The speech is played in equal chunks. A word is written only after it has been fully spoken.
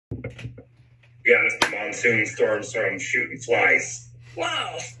We got a monsoon storm, so I'm shooting flies.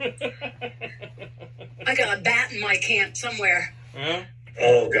 Wow. I got a bat in my camp somewhere. Huh?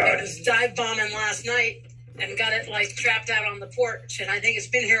 Oh, I God. was dive bombing last night and got it like trapped out on the porch. And I think it's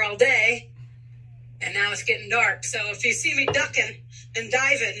been here all day. And now it's getting dark. So if you see me ducking and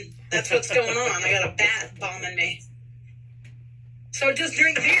diving, that's what's going on. I got a bat bombing me. So just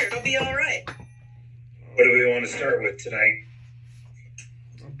drink beer. It'll be all right. What do we want to start with tonight?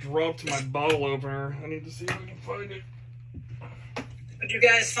 I dropped my bottle opener. I need to see if I can find it. What'd you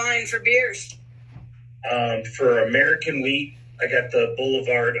guys find for beers? For American wheat, I got the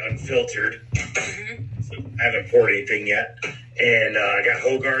Boulevard Unfiltered. Mm-hmm. So I haven't poured anything yet. And I got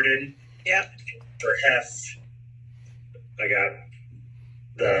Hogarden. Yep. For Hef, I got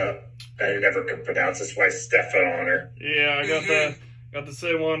I never could pronounce this, why Stefaner. Yeah, I got the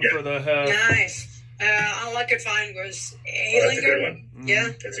same one for the head. Nice. All I could find was Alinger. Oh, that's a good one. Yeah.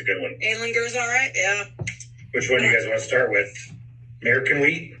 That's a good one. Alinger's all right. Yeah. Which one do you guys want to start with? American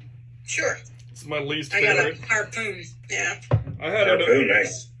wheat? Sure. It's my least I got favorite. a harpoon. Yeah. I had Harpoon,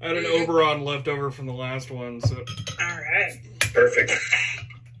 nice. I had an Oberon left over from the last one, so. All right. Perfect.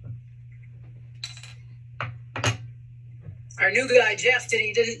 Our new guy Jeff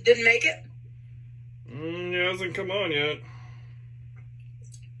didn't make it. He hasn't come on yet.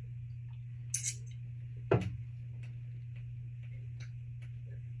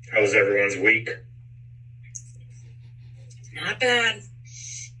 How was everyone's week? Not bad.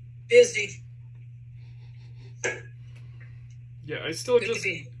 Busy. Yeah, I still Good to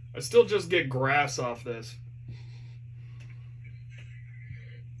be. just get grass off this.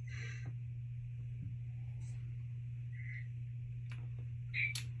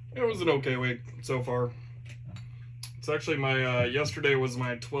 It was an okay week so far. It's actually my yesterday was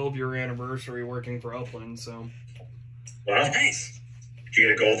my 12-year anniversary working for Upland, so. Wow. Nice. Did you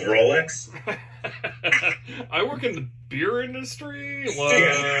get a gold Rolex? I work in the beer industry. Like...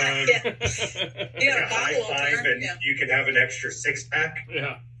 Yeah. You got a High bottle five opener. and Yeah. you can have an extra 6-pack.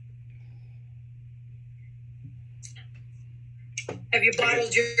 Yeah. Have you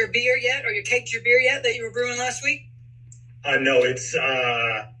bottled your beer yet, or you caked your beer yet that you were brewing last week? No,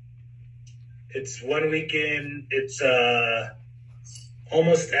 it's 1 week in. It's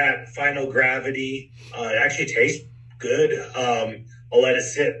almost at final gravity. It actually tastes good. I'll let it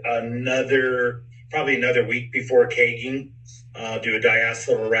sit probably another week before caking. Do a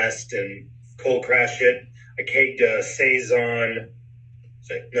diacetyl rest and cold crash it. I caked a Saison.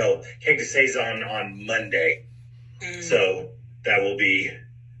 Caked a Saison on Monday. So that will be.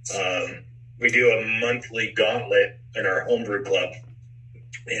 We do a monthly gauntlet in our homebrew club,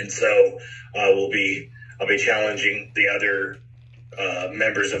 and so I'll be challenging the other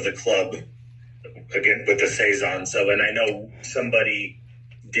members of the club again with the Saison. So, and I know somebody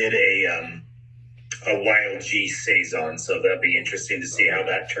did a Wild G Saison, so that'll be interesting to see how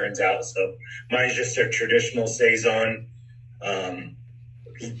that turns out. So mine's just a traditional Saison.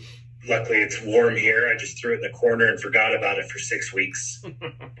 Luckily, it's warm here. I just threw it in the corner and forgot about it for 6 weeks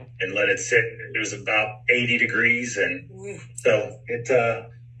and let it sit. It was about 80 degrees, and so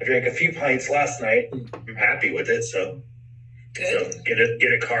I drank a few pints last night. I'm happy with it. So Good. So get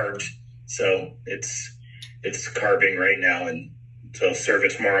it carved. So it's carving right now, and so serve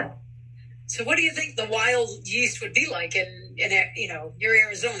it tomorrow. So what do you think the wild yeast would be like in you're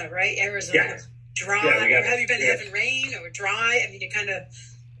Arizona, right? Arizona. Yeah. Dry. Yeah, Have you been having rain or dry? I mean, you kind of.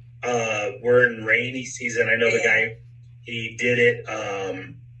 We're in rainy season. I know the guy, he did it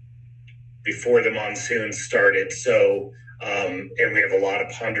before the monsoon started. So, and we have a lot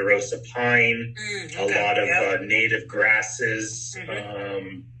of ponderosa pine, a lot of native grasses,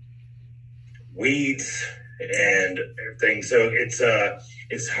 weeds, and everything. So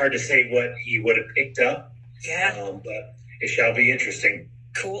it's hard to say what he would have picked up. Yeah. But it shall be interesting.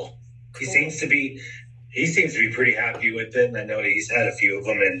 Cool. He seems to be pretty happy with it, and I know he's had a few of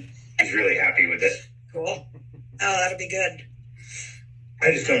them, and he's really happy with it. Cool. Oh, that'll be good.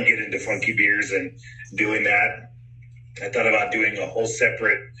 I just don't get into funky beers and doing that. I thought about doing a whole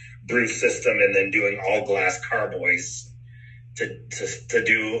separate brew system and then doing all glass carboys to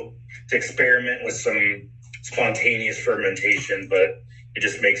experiment with some spontaneous fermentation, but it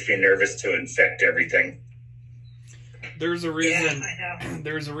just makes me nervous to infect everything. There's a reason. Yeah, I know.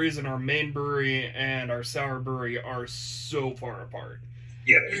 There's a reason our main brewery and our sour brewery are so far apart.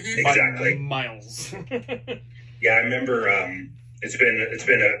 Yeah, exactly. By miles. Yeah, I remember. It's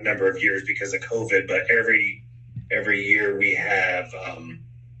been a number of years because of COVID, but every year we have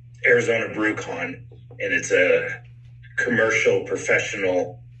Arizona BrewCon, and it's a commercial,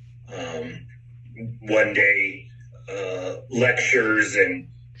 professional, 1 day lectures and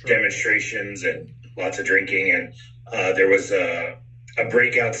demonstrations and lots of drinking. And there was a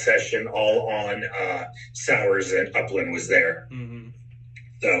breakout session all on sours, and Upland was there. Mm-hmm.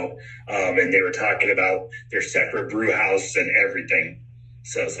 So, and they were talking about their separate brew house and everything.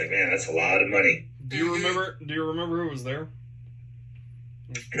 So I was like, man, that's a lot of money. Do you remember who was there?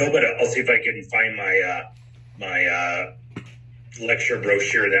 No, but I'll see if I can find my lecture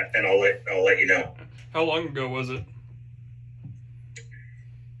brochure, and I'll let you know. How long ago was it?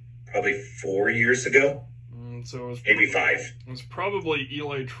 Probably 4 years ago. So it was maybe 5. It was probably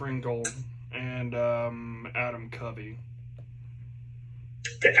Eli Trinkle and Adam Covey.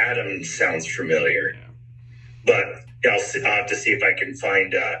 The Adam sounds familiar, Yeah. but I'll have to see if I can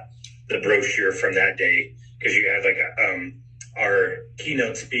find the brochure from that day, because you had like our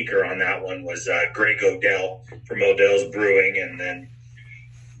keynote speaker on that one was Greg Odell from Odell's Brewing, and then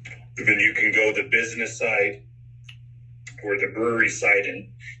you can go the business side or the brewery side and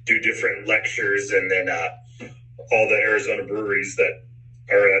do different lectures, and then all the Arizona breweries that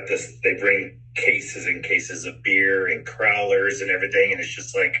are at this, they bring cases and cases of beer and crowlers and everything, and it's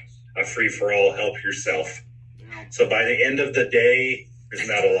just like a free-for-all, help yourself. Yeah. So by the end of the day, there's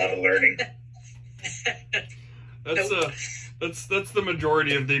not a lot of learning. That's the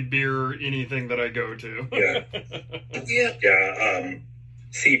majority of the beer anything that I go to. Yeah.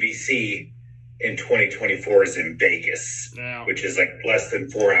 CBC in 2024 is in Vegas, which is like less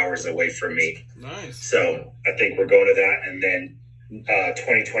than 4 hours away from me. Nice. So I think we're going to that, and then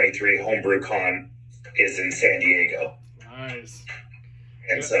 2023 Homebrew Con is in San Diego. Nice.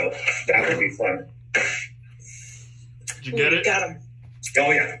 And so that would be fun. Did you get it? Got him.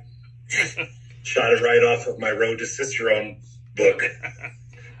 Oh, yeah. Shot it right off of my Road to Ciceron book.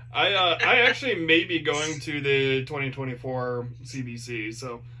 I actually may be going to the 2024 CBC,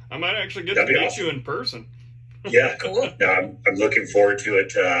 so I might actually get to meet you in person. Yeah. Cool. No, I'm looking forward to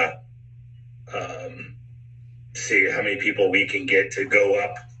it. See how many people we can get to go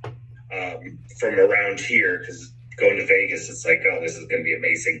up from around here, because going to Vegas, it's like, oh, this is going to be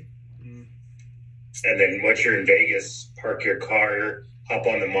amazing. Mm. And then once you're in Vegas, park your car, hop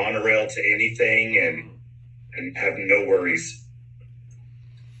on the monorail to anything, and have no worries.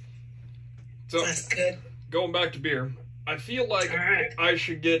 So that's good. Going back to beer, I feel like right. I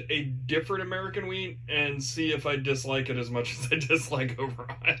should get a different American wheat and see if I dislike it as much as I dislike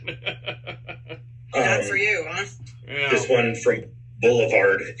Oberon. Not for you, huh? Yeah. This one from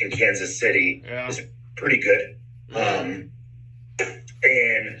Boulevard in Kansas City is pretty good. And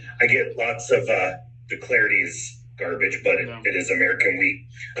I get lots of the clarity is garbage, but it is American wheat.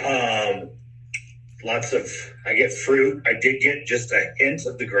 I get fruit. I did get just a hint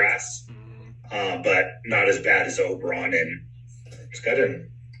of the grass, but not as bad as Oberon. And it's got a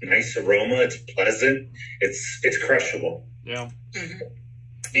nice aroma. It's pleasant. It's crushable. Yeah. Mm-hmm.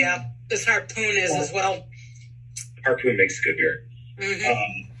 Yeah. This Harpoon is as well. Harpoon makes good beer.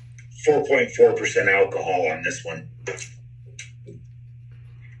 Mm-hmm. 4.4% alcohol on this one.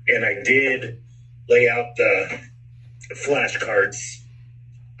 And I did lay out the flashcards.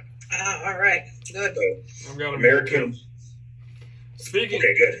 All right. Good. I've got American.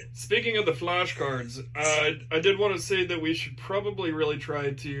 Speaking of the flashcards, I did want to say that we should probably really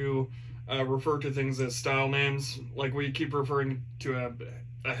try to refer to things as style names. Like we keep referring to a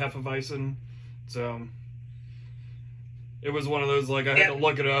Hefeweizen. So it was one of those, like, I had to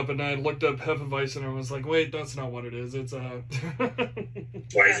look it up, and I looked up Hefeweizen, and I was like, wait, that's not what it is. It's a...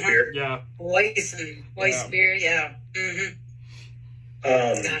 Weiss beer? Yeah. Weiss beer, yeah. Mm-hmm.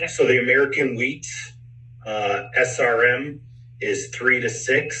 So the American wheat SRM is 3 to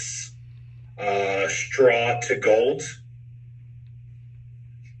 6. Straw to gold.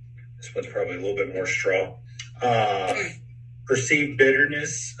 This one's probably a little bit more straw. Perceived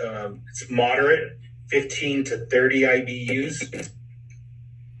bitterness, it's moderate, 15 to 30 IBUs.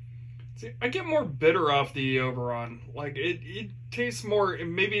 See, I get more bitter off the Oberon. Like, it tastes more,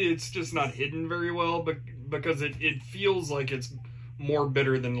 maybe it's just not hidden very well, but because it feels like it's more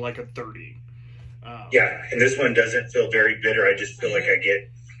bitter than like a 30. Yeah, and this one doesn't feel very bitter. I just feel like I get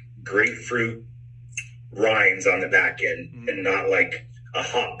grapefruit rinds on the back end, and not like a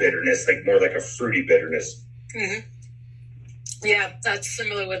hot bitterness, like more like a fruity bitterness. Mm-hmm. Yeah, that's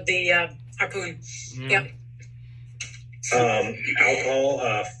similar with the Harpoon. Yep.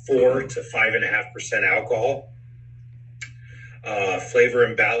 Alcohol, 4 to 5.5% alcohol. Flavor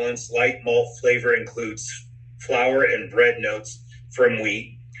and balance. Light malt flavor includes flour and bread notes from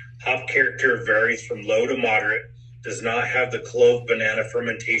wheat. Hop character varies from low to moderate. Does not have the clove banana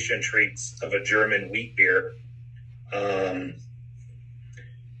fermentation traits of a German wheat beer. To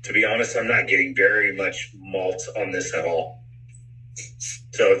be honest, I'm not getting very much malt on this at all.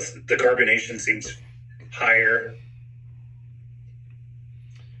 So the carbonation seems higher.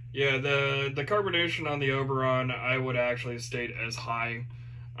 Yeah, the carbonation on the Oberon, I would actually state as high.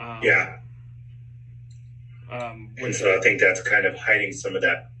 Yeah. And so I think that's kind of hiding some of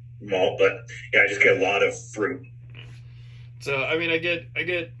that malt, but yeah, I just get a lot of fruit. So I mean, I get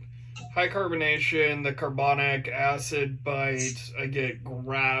high carbonation, the carbonic acid bite, I get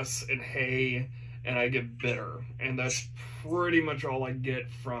grass and hay, and I get bitter, and that's pretty much all I get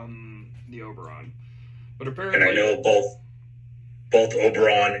from the Oberon. But apparently, and I know both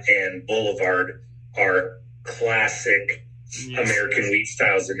Oberon and Boulevard are classic American wheat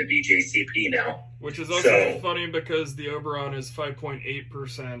styles in the BJCP now. Which is also funny because the Oberon is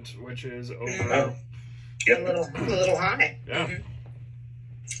 5.8%, which is over. Yep. A little high. Yeah. Mm-hmm.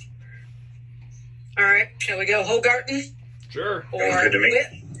 All right, shall we go Hogarten? Sure. Or good to me.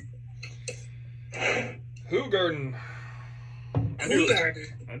 Hogarten. Hogarten.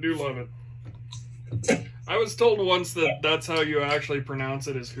 I do love it. I was told once that that's how you actually pronounce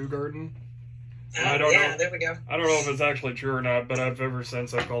it, is Hogarten. I don't know. There we go. I don't know if it's actually true or not, but ever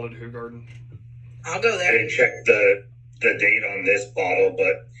since I've called it Hogarten. I'll go there. I didn't check the date on this bottle,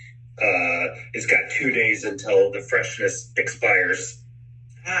 but it's got 2 days until the freshness expires.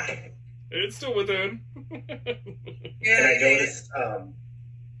 It's still within. Yeah, and I noticed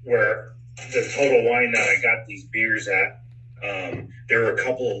where the Total Wine that I got these beers at, there were a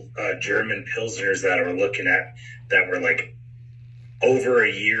couple German Pilsners that I were looking at that were like over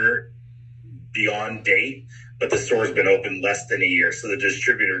a year beyond date, but the store's been open less than a year, so the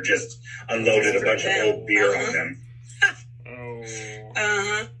distributor just unloaded a bunch of old beer on them.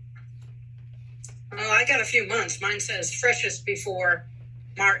 Well, I got a few months. Mine says freshest before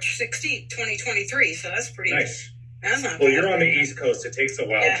March 16th, 2023, so that's pretty nice. That's not well, bad. You're on the East Coast. It takes a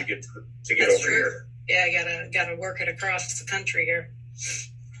while to get that's over true. here. Yeah, I gotta work it across the country here.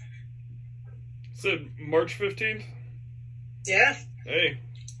 Said March 15th? Yeah. Hey.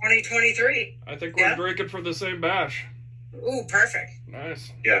 2023. I think we're drinking for the same batch. Ooh, perfect.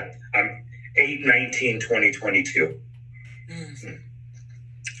 Nice. Yeah, I'm 8/19/2022.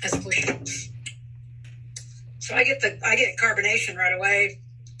 That's pushing. So I get carbonation right away,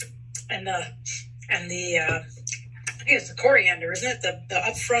 and the I think it's the coriander, isn't it? The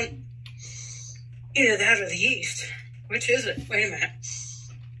upfront, either that or the yeast. Which is it? Wait a minute.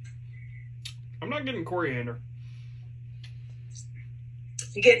 I'm not getting coriander.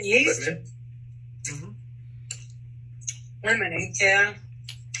 You getting yeast? Mm-hmm. Lemony, yeah.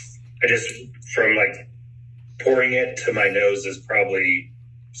 I just, from like pouring it to my nose is probably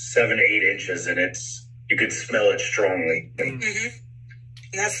 7 to 8 inches, and you could smell it strongly. Mm-hmm.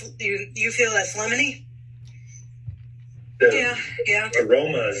 And that's you feel that's lemony? The yeah.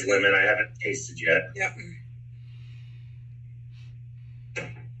 aroma is lemon. I haven't tasted yet. Yep.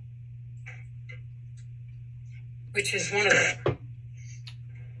 Which is one of the.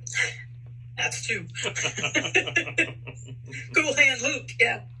 That's two. Cool Hand Luke,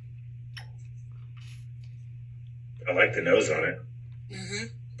 yeah. I like the nose on it. Mm-hmm.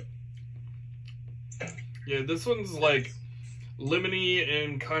 Yeah, this one's like lemony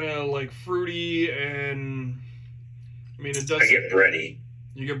and kind of like fruity, and I mean it does. I get bready.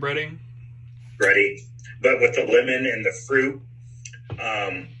 You get bready? Bready, but with the lemon and the fruit.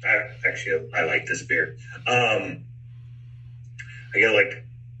 I like this beer. I get like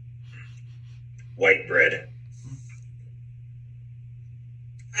white bread.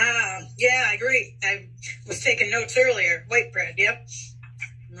 Yeah, I agree. I was taking notes earlier. White bread, yep.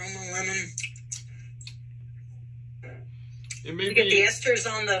 Aroma lemon. You get the esters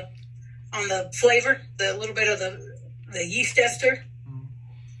on the flavor, the little bit of the yeast ester.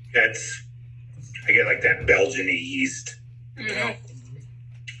 I get like that Belgian-y yeast. Mm-hmm. Yeah.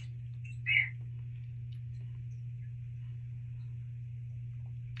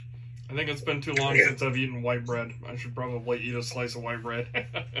 I think it's been too long since I've eaten white bread. I should probably eat a slice of white bread.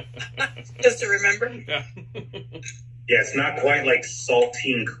 Just to remember. Yeah. Yeah, it's not quite like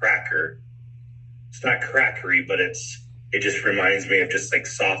saltine cracker. It's not crackery, but it just reminds me of just like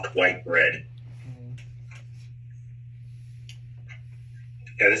soft white bread.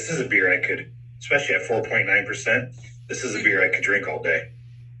 Yeah, this is a beer I could, especially at 4.9%, this is a beer I could drink all day.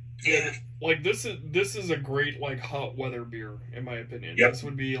 Yeah. Like this is a great like hot weather beer in my opinion. Yep. This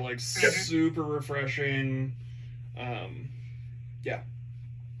would be like super refreshing. Yeah.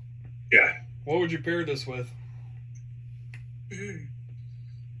 Yeah. What would you pair this with?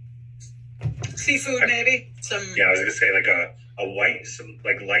 Seafood, maybe. Yeah, I was gonna say like a light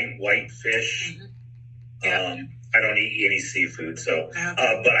white fish. Mm-hmm. Yeah. I don't eat any seafood, so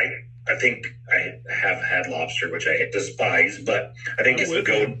but I think I have had lobster, which I despise, but I think this would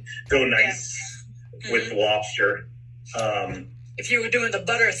go nice with lobster. If you were doing the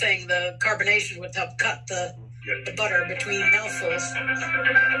butter thing, the carbonation would help cut the butter between mouthfuls.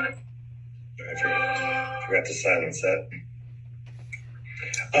 I forgot to silence that.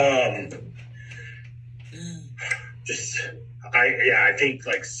 I think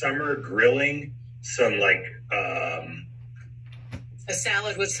like summer grilling, some like a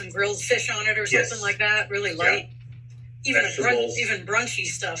salad with some grilled fish on it or something like that, really light. Yeah. Even brunchy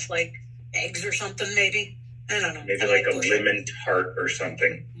stuff like eggs or something, maybe. I don't know. Maybe like a lemon tart or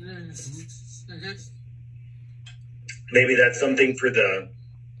something. Mm-hmm. Maybe that's something for the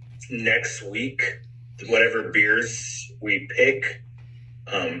next week, whatever beers we pick.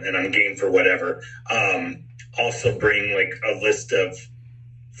 And I'm game for whatever. Also bring like a list of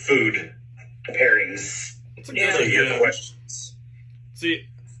food pairings to your questions. See,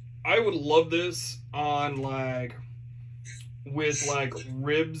 I would love this on like with like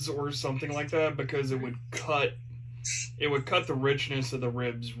ribs or something like that, because it would cut the richness of the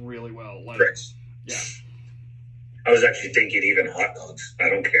ribs really well. Like, yeah. I was actually thinking even hot dogs. I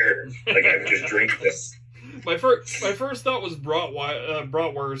don't care. Like I would just drink this. My first thought was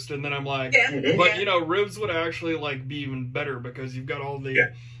bratwurst, and then I'm like, but you know, ribs would actually like be even better, because you've got all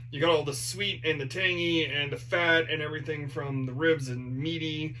the sweet and the tangy and the fat and everything from the ribs and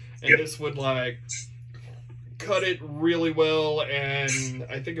meaty, and this would like cut it really well, and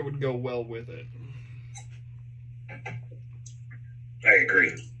I think it would go well with it. I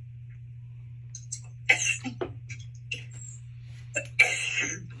agree.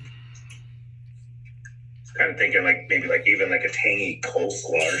 Kind of thinking like maybe like even like a tangy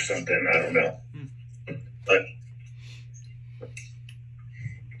coleslaw or something. I don't know, but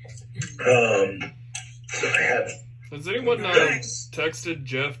so I have. Has anyone texted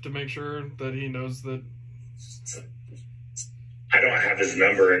Jeff to make sure that he knows that? I don't have his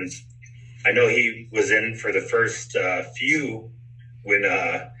number, and I know he was in for the first few when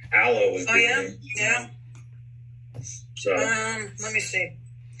Aloe was. Oh doing yeah. So let me see.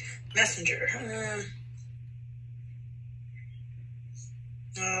 Messenger.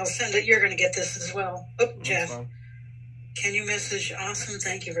 I'll send it. You're going to get this as well. Oh, Jeff. Can you message? Awesome.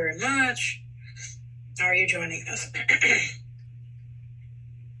 Thank you very much. How are you joining us?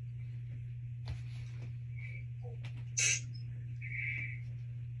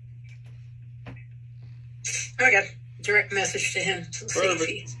 Okay. Direct message to him. So see if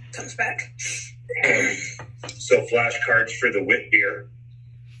he comes back. So flashcards for the wit beer.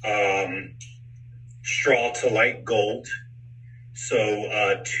 Straw to light gold.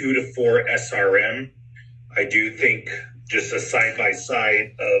 So 2 to 4 SRM. I do think just a side by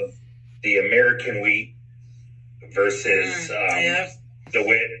side of the American wheat versus the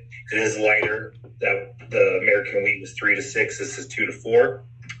wit. It is lighter. That the American wheat was 3 to 6. This is 2 to 4.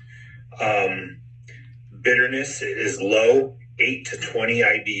 Bitterness is low, 8 to 20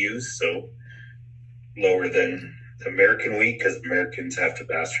 IBUs, so lower than American wheat, because Americans have to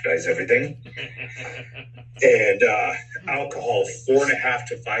bastardize everything. And alcohol 4.5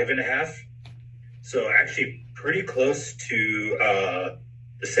 to 5.5. So actually pretty close to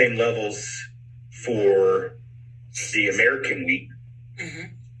the same levels for the American wheat.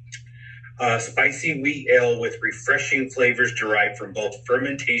 Spicy wheat ale with refreshing flavors derived from both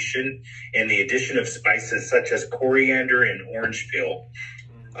fermentation and the addition of spices such as coriander and orange peel.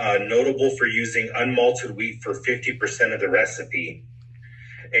 Notable for using unmalted wheat for 50% of the recipe.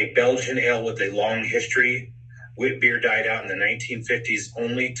 A Belgian ale with a long history. Wit beer died out in the 1950s,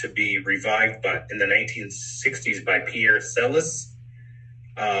 only to be revived in the 1960s by Pierre Celis.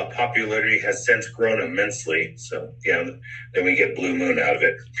 Popularity has since grown immensely. So, yeah, then we get Blue Moon out of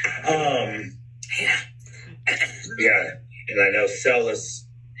it. And I know Celis,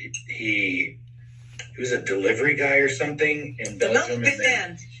 he was a delivery guy or something in Belgium.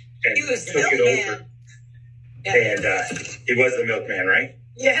 And he was the took it over. Yeah. And he was the milkman, right?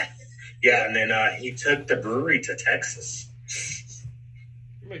 Yeah. Yeah, and then he took the brewery to Texas.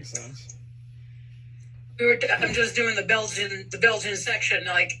 Makes sense. I'm just doing the Belgian section,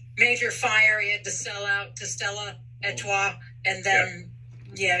 like major fire. He had to sell out to Stella Artois, and then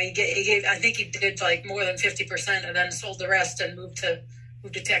he gave. I think he did like more than 50%, and then sold the rest and moved to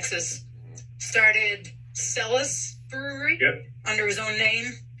Texas. Started Celis Brewery under his own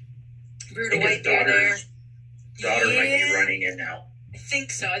name. Brewed a white beer there. Daughter might be running it now. I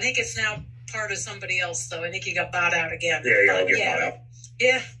think so. I think it's now part of somebody else, though. I think he got bought out again. Yeah, y'all get bought out.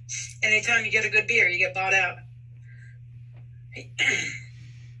 Yeah. Anytime you get a good beer, you get bought out.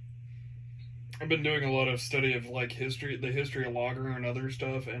 I've been doing a lot of study of like the history of lager and other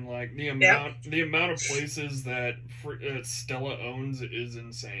stuff, and like the amount of places that Stella owns is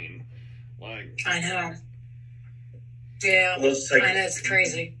insane. Like, I know. Yeah, Well, it's like I know, it's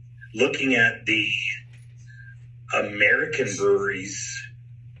crazy. looking at the American breweries,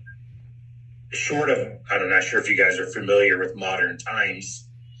 short of, I'm not sure if you guys are familiar with Modern Times,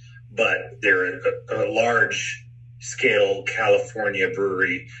 but they're a large scale California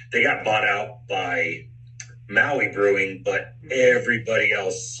brewery. They got bought out by Maui Brewing, but everybody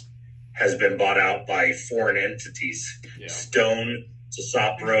else has been bought out by foreign entities. yeah, Stone,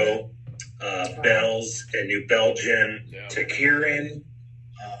 Sasopro, Bells and New Belgium, yeah, Takirin,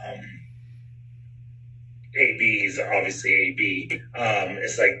 AB is obviously AB.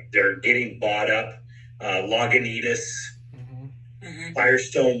 It's like they're getting bought up. Lagunitas,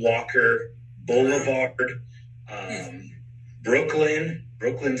 Firestone Walker, Boulevard, Brooklyn.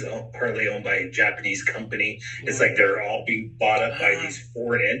 Brooklyn's partly owned by a Japanese company. It's like they're all being bought up by these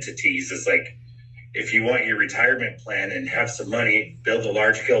foreign entities. It's like, if you want your retirement plan and have some money, build a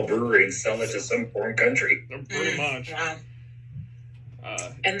large-scale brewery and sell it to some foreign country. pretty much. Wow.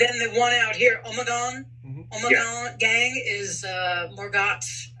 And then the one out here, Omegon. Omegon gang is Morgat.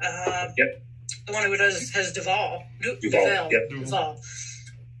 Yep. The one who has Duval. Duval. Yep. Duval.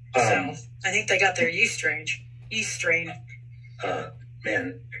 So I think they got their yeast strain.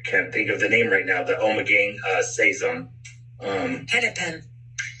 Man, I can't think of the name right now. The Omegang Saison. Hennepin.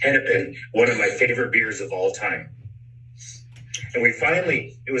 Hennepin, one of my favorite beers of all time. And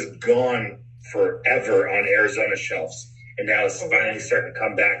it was gone forever on Arizona shelves. And now it's finally starting to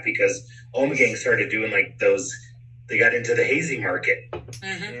come back because Omegang started doing like those, they got into the hazy market.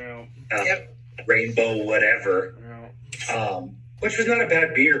 Rainbow, whatever. Which was not a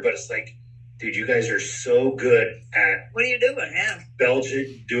bad beer, but it's like, dude, you guys are so good at what are you doing? Yeah.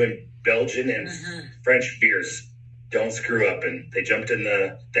 doing Belgian and French beers. Don't screw up. And they jumped in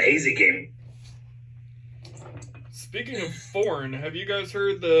the hazy game. Speaking of foreign, have you guys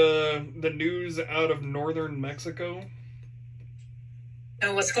heard the news out of northern Mexico?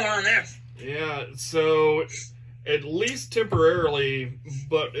 And what's going on there? Yeah, so at least temporarily,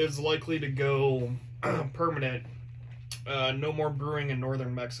 but is likely to go permanent. No more brewing in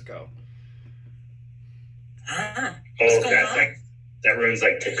northern Mexico. That ruins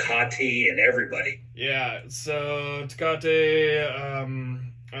like Tecate and everybody. Yeah, so Tecate,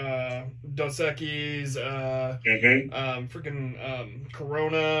 Dos Equis, freaking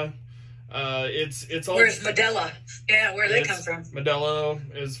Corona. It's all. Where's Modelo? Yeah, where they come from? Modelo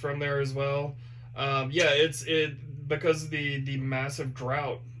is from there as well. It's because of the massive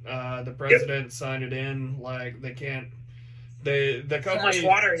drought. The president signed it in. Like they can't. The company, so much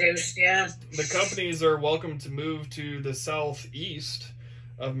water use. Yeah. The companies are welcome to move to the southeast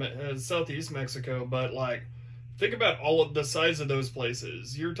of southeast Mexico, but like, think about all of the size of those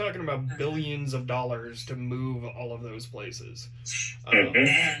places. You're talking about billions of dollars to move all of those places.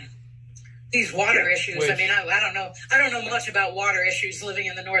 Man. These water issues. I mean, I don't know much about water issues living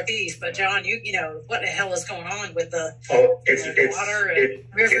in the Northeast, but John, you know what the hell is going on with the water and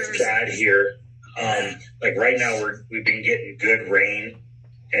rivers? It's bad here. Like right now, we've been getting good rain,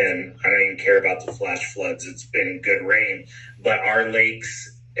 and I don't even care about the flash floods. It's been good rain, but our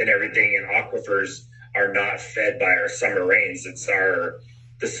lakes and everything and aquifers are not fed by our summer rains. It's the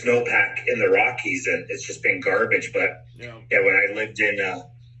snowpack in the Rockies, and it's just been garbage. But when I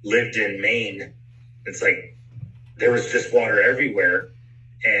lived in Maine, it's like there was just water everywhere,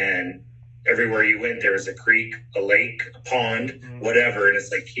 and everywhere you went there was a creek, a lake, a pond, whatever. And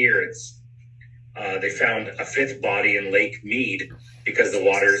it's like here they found a fifth body in Lake Mead because the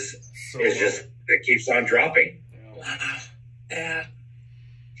water's it keeps on dropping. Wow. Yeah.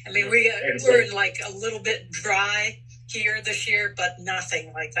 I mean, we're in like a little bit dry here this year, but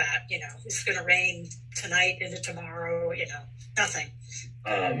nothing like that. You know, it's going to rain tonight into tomorrow. You know, nothing.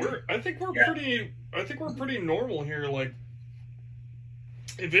 I think we're pretty normal here. Like,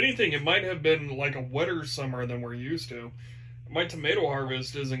 if anything, it might have been like a wetter summer than we're used to. My tomato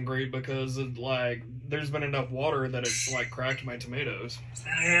harvest isn't great because there's been enough water that it's like cracked my tomatoes.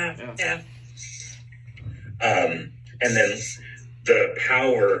 Yeah. And then the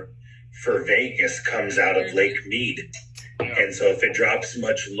power for Vegas comes out of Lake Mead. Yeah. And so if it drops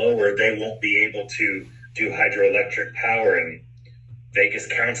much lower, they won't be able to do hydroelectric power, and Vegas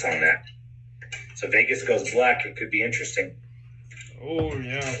counts on that. So Vegas goes black. It could be interesting. Oh,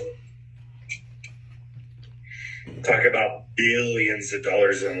 yeah. Talk about billions of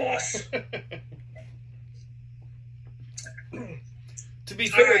dollars in loss. To be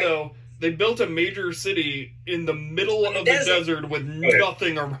fair, though, They built a major city in the middle of the desert with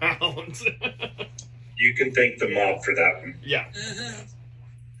nothing around. You can thank the mob for that one. Yeah. Mm-hmm.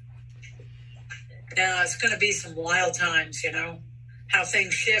 Yeah, it's going to be some wild times, how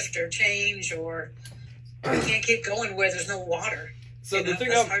things shift or change, or you can't keep going where there's no water. So the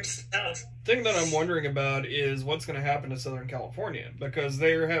that's hard stuff. Thing that I'm wondering about is what's going to happen to Southern California, because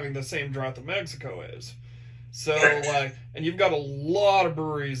they're having the same drought that Mexico is. So, and you've got a lot of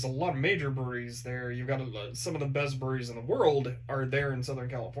breweries, a lot of major breweries there. You've got some of the best breweries in the world are there in Southern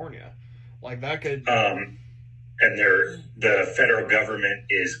California. That could... and the federal government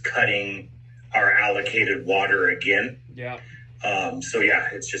is cutting our allocated water again. Yeah.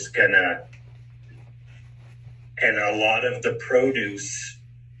 It's just gonna... And a lot of the produce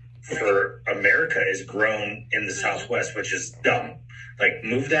for America is grown in the Southwest, which is dumb.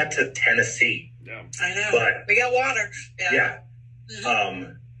 Move that to Tennessee. Yeah. I know. But we got water. Yeah.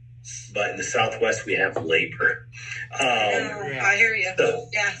 Mm-hmm. But in the Southwest, we have labor. I hear you. So,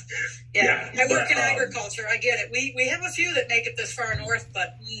 yeah. I work in agriculture. I get it. We have a few that make it this far north,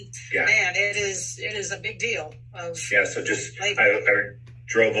 but man, it is a big deal. So just I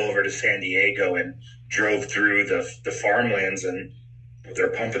drove over to San Diego and drove through the farmlands, and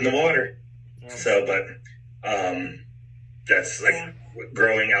they're pumping the water. Yeah. So, but that's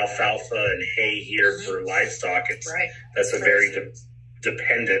growing alfalfa and hay here for livestock. That's a very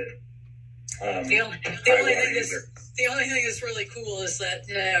dependent. The only thing that's really cool is that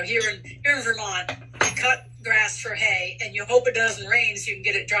here in Vermont, you cut grass for hay, and you hope it doesn't rain so you can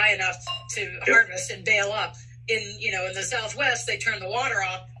get it dry enough to harvest and bale up. In the Southwest, they turn the water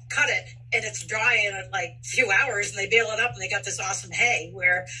off, cut it, and it's dry in a few hours, and they bale it up, and they got this awesome hay.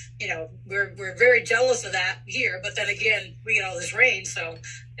 Where we're very jealous of that here, but then again, we get all this rain, so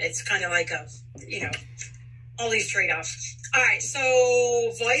it's kind of like all these trade-offs. All right, so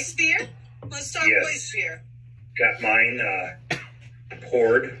Weiss beer. Let's talk Weiss beer. Got mine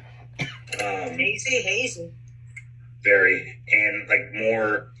poured. Hazy. Very, and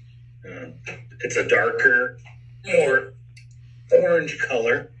more. It's a darker, more orange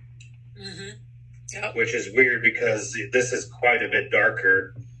color. Mm-hmm. Yep. Which is weird because this is quite a bit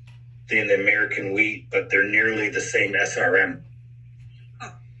darker than the American wheat, but they're nearly the same SRM.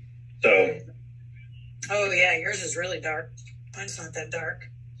 Huh. So. Oh yeah, yours is really dark. Mine's not that dark.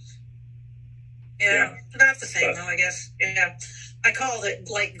 Yeah, about the same though, I guess. Yeah, I called it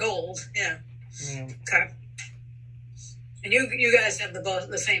light gold. Yeah. Okay. And you guys have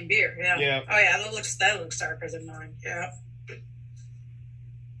the same beer. Yeah. Yeah. Oh yeah, that looks darker than mine. Yeah.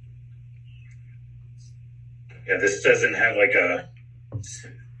 Yeah, this doesn't have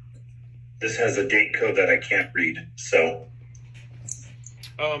this has a date code that I can't read, so.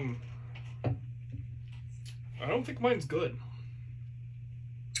 I don't think mine's good.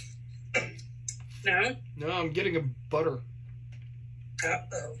 No? No, I'm getting a butter.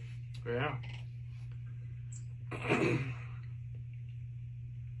 Uh-oh. Yeah.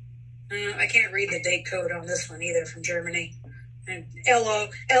 I can't read the date code on this one either from Germany. And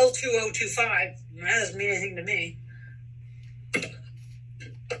L2025, that doesn't mean anything to me.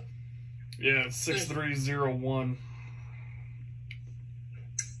 Yeah, it's 6301.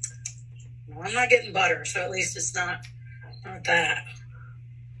 Well, I'm not getting butter, so at least it's not that.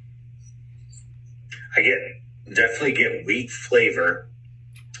 I definitely get wheat flavor.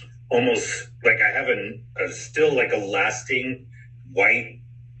 Almost like I have still a lasting white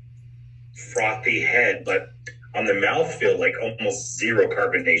frothy head, but on the mouthfeel, almost zero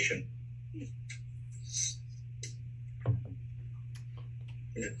carbonation.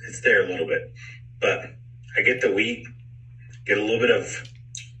 It's there a little bit, but I get the wheat, get a little bit of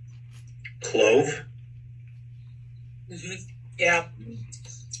clove. Mm-hmm. Yeah.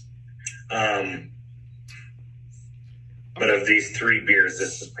 But of these three beers,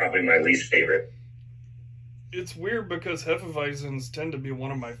 this is probably my least favorite. It's weird because Hefeweizens tend to be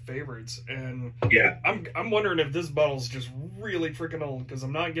one of my favorites, and yeah, I'm wondering if this bottle's just really freaking old because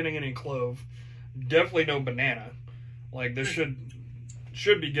I'm not getting any clove, definitely no banana. This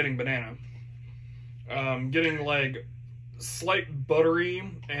should be getting banana. Getting slight buttery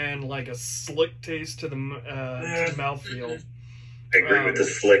and a slick taste to the mouthfeel. I agree with the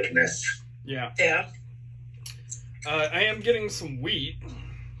slickness. Yeah. Yeah. I am getting some wheat.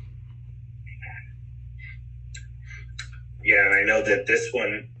 Yeah, and I know that this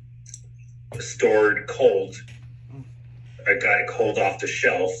one was stored cold. I got it cold off the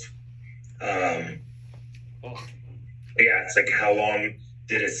shelf. Yeah, it's how long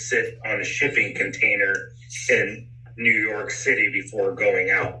did it sit on a shipping container in New York City before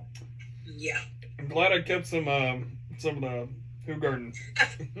going out? Yeah. I'm glad I kept some of the Who Garden?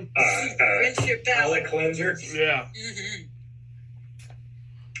 Rinse your palate. Palate cleanser. Yeah. Mm-hmm.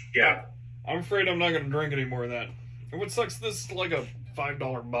 Yeah. I'm afraid I'm not going to drink any more of that. And what sucks, this is like a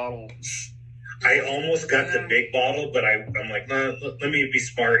 $5 bottle. I almost got the big bottle, but I'm like, no, let me be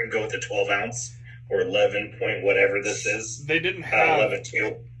smart and go with the 12 ounce or 11 point whatever this is. They didn't have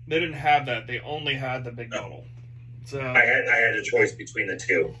 11.2. They didn't have that. They only had the big bottle. So I had a choice between the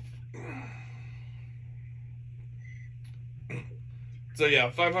two. So yeah,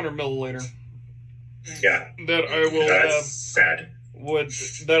 500 milliliter. Yeah, That I will that's have sad.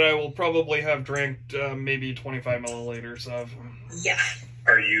 that I will probably have drank maybe 25 milliliters of. Yeah.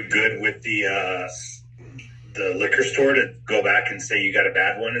 Are you good with the liquor store to go back and say you got a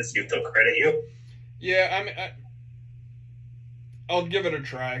bad one and see if they'll credit you? Yeah, I'll give it a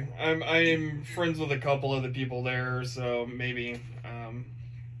try. I'm friends with a couple of the people there, so maybe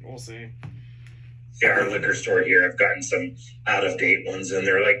we'll see. Yeah, our liquor store here, I've gotten some out of date ones, and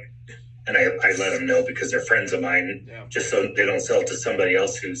they're like, and I let them know because they're friends of mine, just so they don't sell it to somebody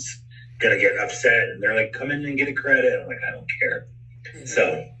else who's gonna get upset. And they're like, come in and get a credit. I'm like, I don't care.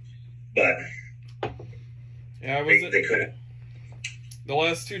 So, but yeah, they couldn't. The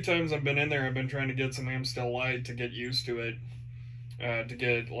last 2 times I've been in there, I've been trying to get some Amstel Light to get used to it.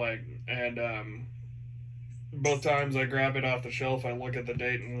 Both times I grab it off the shelf, I look at the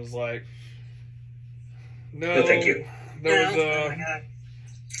date and was like, no, thank you. There was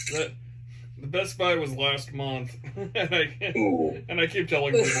the Best Buy was last month, and I keep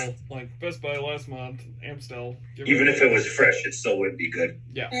telling people like Best Buy last month, Amstel. Even if it was fresh, it still wouldn't be good.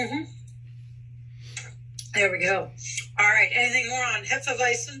 Yeah. Mm-hmm. There we go. All right. Anything more on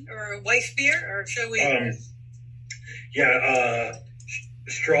Hefeweizen or Weiss beer, or shall we?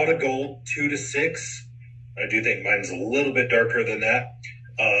 Strata Gold 2 to 6. I do think mine's a little bit darker than that.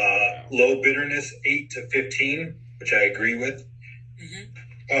 Low bitterness 8 to 15, which I agree with.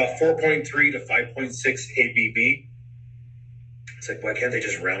 4.3 to 5.6 ABV. It's like, why can't they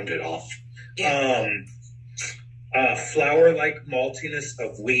just round it off? Yeah. Flour-like maltiness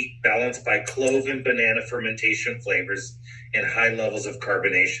of wheat balanced by clove and banana fermentation flavors and high levels of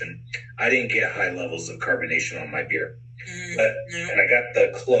carbonation. I didn't get high levels of carbonation on my beer. And I got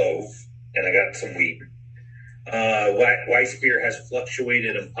the clove and I got some wheat. Weiss beer has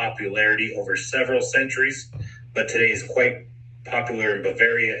fluctuated in popularity over several centuries, but today is quite popular in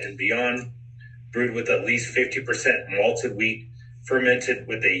Bavaria and beyond. Brewed with at least 50% malted wheat, fermented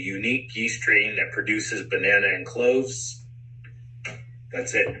with a unique yeast strain that produces banana and cloves.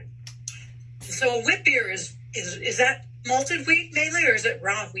 That's it. So a wheat beer is that malted wheat mainly, or is it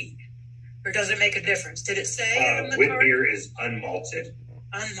raw wheat? Or does it make a difference? Did it say on the wheat card? Beer is unmalted.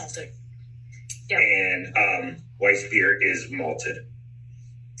 Unmalted. Yeah. And Weiss beer is malted.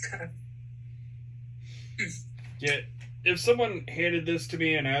 Okay. Yeah, if someone handed this to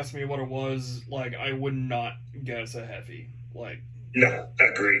me and asked me what it was, like, I would not guess a Hefe. Like, no,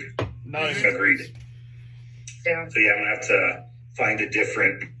 agreed. Not even agreed. Yeah. So yeah, I'm gonna have to find a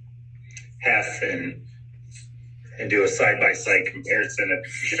different hef and do a side by side comparison of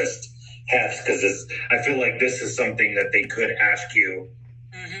just hefs, because I feel like this is something that they could ask you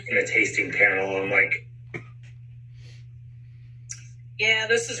in a tasting panel. I'm like, yeah,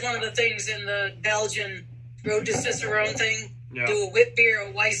 this is one of the things in the Belgian Road to Ciceron thing. Yeah. Do a wheat beer,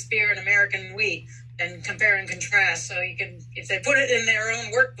 a Weiss beer, and American wheat, and compare and contrast. So you can, if they put it in their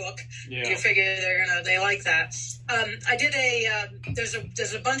own workbook, you figure they like that. I did there's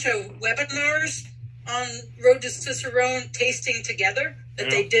a bunch of webinars on Road to Cicerone tasting together that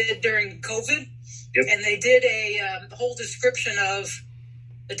they did during COVID, and they did a whole description of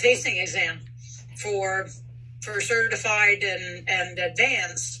the tasting exam for certified and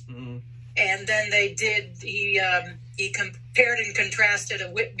advanced. And then they did, he compared and contrasted a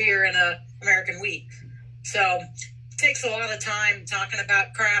wheat beer and a American wheat. So it takes a lot of time talking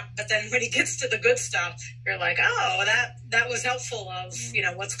about crap, but then when he gets to the good stuff, you're like, oh, that was helpful of,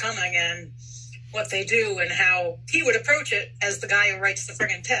 what's coming and what they do and how he would approach it as the guy who writes the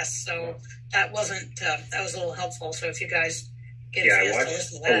friggin' test. So that wasn't, that was a little helpful. So if you guys get a chance to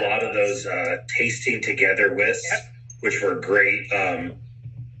listen to that. A lot of those tasting together lists, which were great.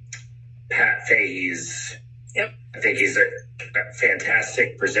 Pat Fahey's, I think he's a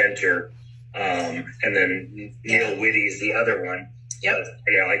fantastic presenter. And then Neil Whitty's the other one. But,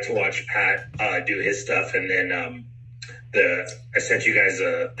 I like to watch Pat do his stuff. And then I sent you guys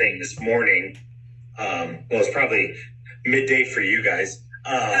a thing this morning. Well, it's probably midday for you guys.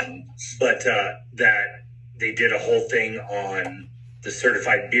 But that they did a whole thing on the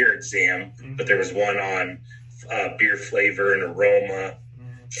certified beer exam, but there was one on beer flavor and aroma.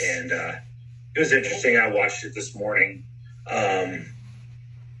 And it was interesting. I watched it this morning. And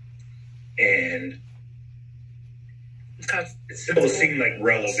Okay. it still seemed like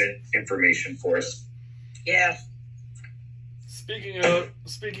relevant information for us. Yeah. Speaking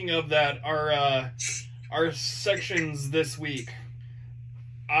of that, our sections this week,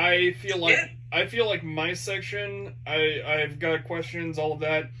 I feel like my section, I've got questions, all of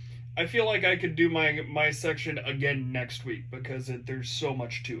that. I feel like I could do my section again next week because there's so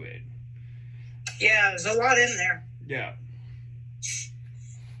much to it. Yeah, there's a lot in there. Yeah.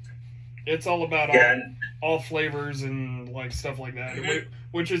 It's all about all flavors and like stuff like that,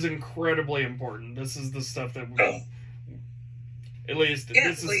 which is incredibly important. This is the stuff that at least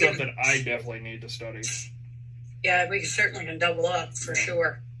this is stuff that I definitely need to study. Yeah, we certainly can double up for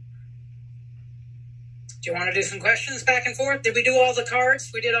sure. Do you want to do some questions back and forth? Did we do all the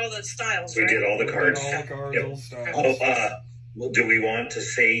cards? We did all the styles, right? We did all the cards. All the cards, yep. all the styles. Well, do we want to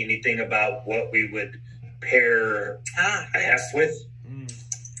say anything about what we would pair a hef with?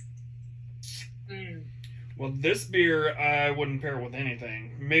 Well, this beer I wouldn't pair it with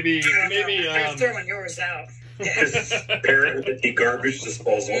anything. Maybe. I'm throwing yours out. Just pair it with the garbage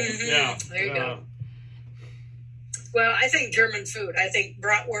disposal. Mm-hmm. Yeah, there you go. Well, I think German food. I think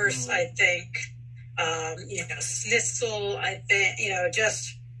bratwurst. I think schnitzel. I think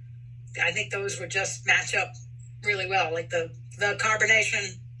I think those would just match up really well. Like the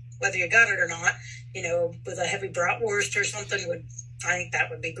carbonation, whether you got it or not, with a heavy bratwurst or something I think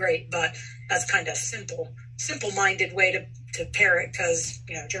that would be great. But that's kind of simple-minded way to pair it because,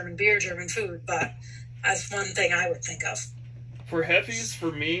 German beer, German food. But that's one thing I would think of. For Heffies,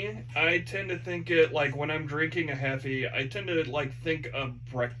 for me, I tend to think it, like, when I'm drinking a Heffy, I tend to, like, think of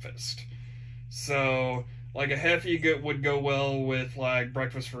breakfast. So, like, a Heffy would go well with, like,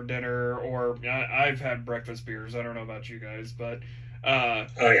 breakfast for dinner, or I've had breakfast beers. I don't know about you guys, but,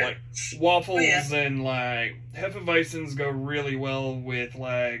 like, waffles and, like, Hefeweizens go really well with,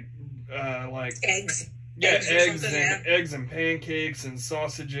 like eggs. Yeah, eggs and pancakes and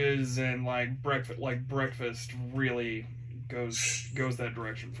sausages and, like, breakfast really goes that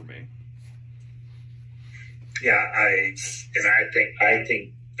direction for me. Yeah, I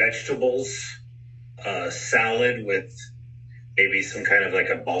think vegetables, salad with maybe some kind of like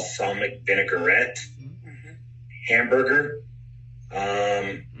a balsamic vinaigrette, hamburger.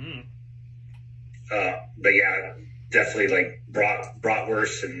 But yeah, definitely like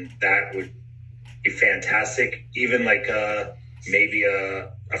bratwurst, and that would be fantastic. Even like maybe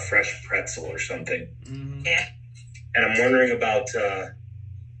a fresh pretzel or something. Mm-hmm. Yeah. And I'm wondering about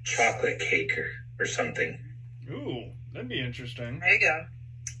chocolate cake or something. Ooh, that'd be interesting. There you go.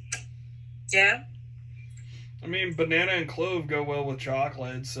 Yeah. I mean, banana and clove go well with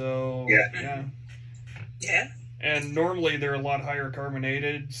chocolate, so yeah. Yeah. And normally they're a lot higher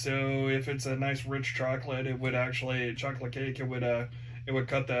carbonated, so if it's a nice rich chocolate, chocolate cake, it would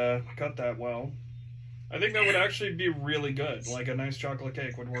cut that well. I think that would actually be really good. Like a nice chocolate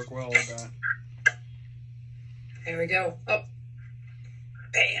cake would work well with that. There we go. Oh.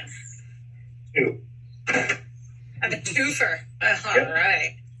 Bam. Ooh. A twofer. All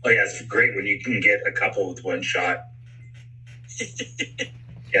right. Oh yeah, it's great when you can get a couple with one shot.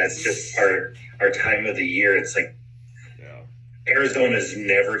 Yeah, it's just our time of the year. It's like Arizona's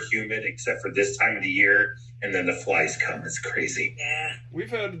never humid except for this time of the year, and then the flies come. It's crazy. Yeah. We've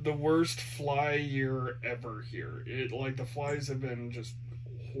had the worst fly year ever here. The flies have been just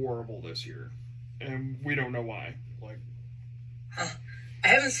horrible this year, and we don't know why. I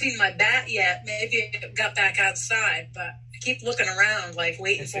haven't seen my bat yet. Maybe it got back outside, but I keep looking around, like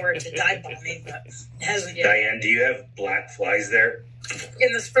waiting for it to dive on me, but it hasn't yet. Diane, do you have black flies there?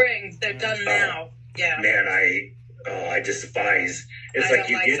 In the spring, they're done now. Yeah. Man, I despise. It's like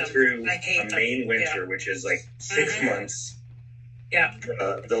you get through a Maine winter, which is like 6 months. Yeah.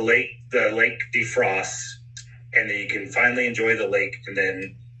 The lake defrosts, and then you can finally enjoy the lake, and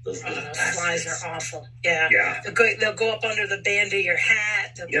then those flies are awful. Yeah. Yeah. They'll go up under the band of your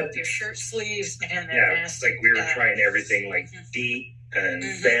hat. They'll go up your shirt sleeves. Man, they're nasty. Like we were trying everything like DEET and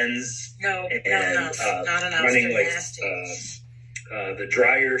Benz. No, not enough. Not enough. Running they're like nasty. The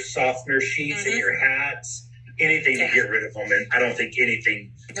dryer softener sheets in your hats. Anything to get rid of them, and I don't think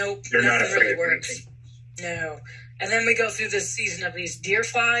anything. Nope. They're not afraid really of works. Anything. No. And then we go through this season of these deer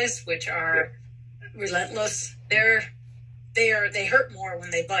flies, which are relentless. They hurt more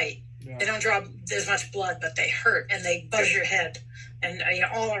when they bite. Yeah. They don't draw as much blood, but they hurt, and they buzz your head and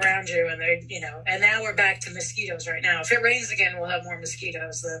all around you. And they, and now we're back to mosquitoes right now. If it rains again, we'll have more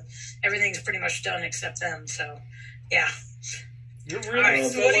mosquitoes. Everything's pretty much done except them. So, yeah. You're All really right,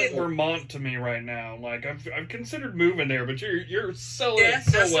 so what do selling you- Vermont to me right now. Like I've considered moving there, but you're selling Yeah, it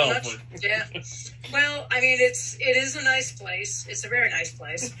so not so well. much. Yeah. Well, I mean, it is a nice place. It's a very nice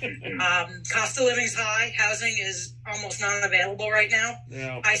place. Cost of living's high. Housing is almost not available right now.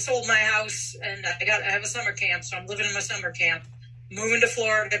 Yeah. I sold my house and I have a summer camp, so I'm living in my summer camp. Moving to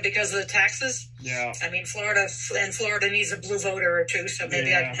Florida because of the taxes. Yeah. I mean, Florida needs a blue voter or two, so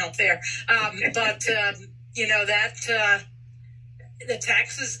maybe I can help there. But you know that the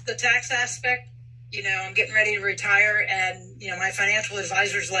tax aspect. You know, I'm getting ready to retire, and you know, my financial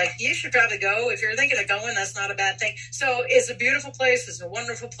advisor's like, you should probably go. If you're thinking of going, that's not a bad thing. So it's a beautiful place. It's a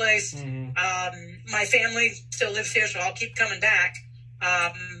wonderful place. Mm-hmm. My family still lives here, so I'll keep coming back.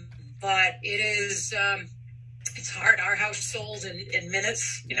 But it is. It's hard. Our house sold in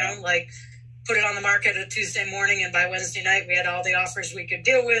minutes, you know, like put it on the market a Tuesday morning, and by Wednesday night we had all the offers we could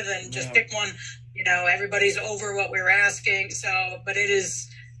deal with, and just pick one. You know, everybody's over what we were asking. So, but it is,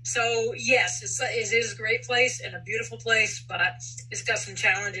 so yes, it is a great place and a beautiful place, but it's got some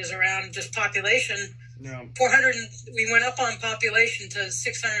challenges around just population. Yeah. We went up on population to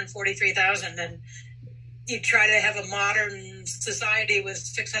 643,000, and you try to have a modern society with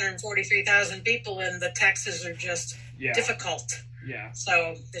 643,000 people, and the taxes are just difficult. Yeah.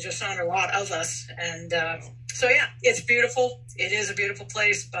 So there just aren't a lot of us. And so, yeah, it's beautiful. It is a beautiful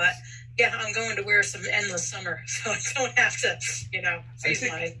place. But, yeah, I'm going to wear some endless summer, so I don't have to, you know, freeze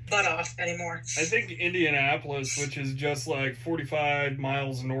my butt off anymore. I think Indianapolis, which is just like 45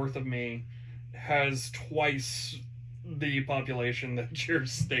 miles north of me, has twice the population that your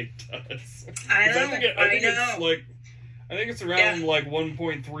state does. I know. I think it's around like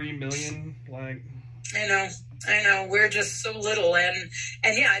 1.3 million. Like, I know. We're just so little, and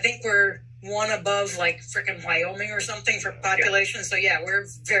yeah, I think we're one above like frickin' Wyoming or something for population. So yeah, we're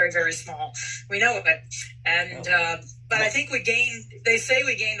very, very small. We know it, and but I think they say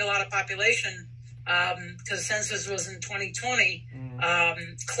we gained a lot of population because census was in 2020.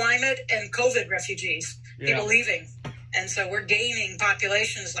 Climate and COVID refugees, people leaving. And so we're gaining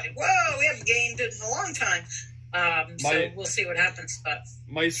populations like, whoa, we haven't gained it in a long time. So we'll see what happens. But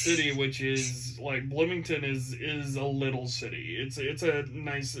my city, which is like Bloomington, is a little city. It's a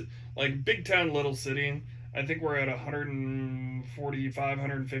nice, like, big town, little city. I think we're at 145,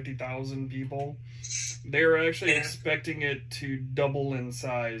 150,000 people. They're actually expecting it to double in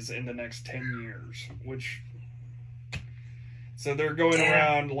size in the next 10 years, which... So they're going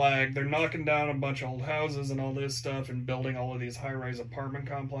around, like, they're knocking down a bunch of old houses and all this stuff and building all of these high-rise apartment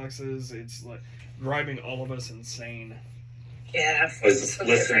complexes. It's, like, driving all of us insane. Yeah. I was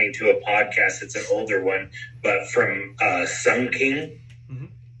listening to a podcast, it's an older one, but from Sun King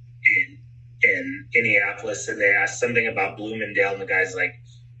in Indianapolis, and they asked something about Bloomingdale, and the guy's like,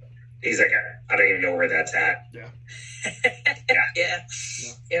 he's like, I don't even know where that's at. Yeah.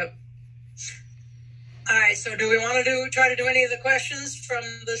 Yep. All right, so do we want to try to do any of the questions from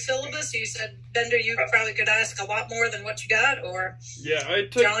the syllabus? You said, Bender, you probably could ask a lot more than what you got, or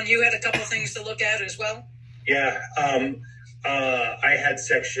John, you had a couple things to look at as well? Yeah, I had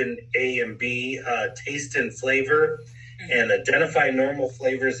section A and B, taste and flavor, and identify normal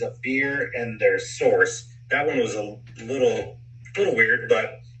flavors of beer and their source. That one was a little weird,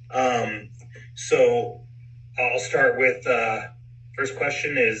 but so I'll start with first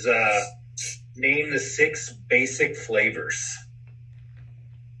question is name the 6 basic flavors,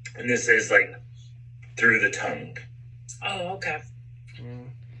 and this is like through the tongue. Oh, okay.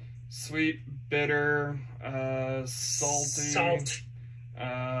 Sweet, bitter, salty,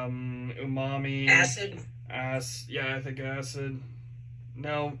 umami, acid. Yeah, I think acid.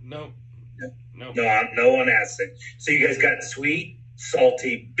 No on acid. So you guys got sweet,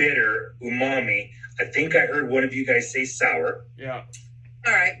 salty, bitter, umami. I think I heard one of you guys say sour. Yeah.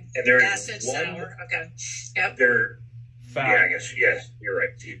 All right. And there's acid, sour. Okay. Yep. They're fat. Yeah, I guess. Yes, you're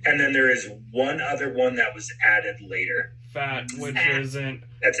right. And then there is one other one that was added later. Fat, which isn't.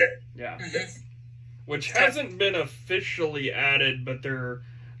 That's it. Yeah. Which hasn't been officially added, but they're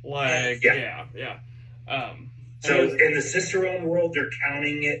like, yeah. So in the Ciceron world, they're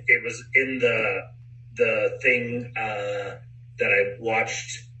counting it. It was in the thing that I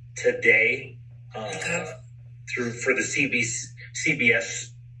watched today for the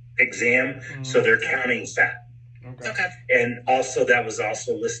CBS exam. So they're counting fat. Okay. And also that was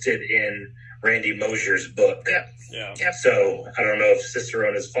also listed in Randy Mosier's book. Yep. So I don't know if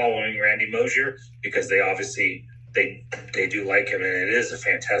Ciceron is following Randy Mosier, because they obviously they do like him, and it is a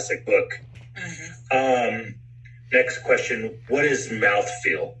fantastic book. Next question: what is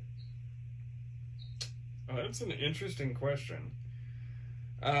mouthfeel? Oh, that's an interesting question.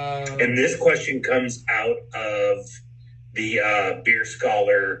 And this question comes out of the beer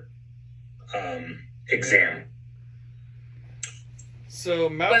scholar exam. So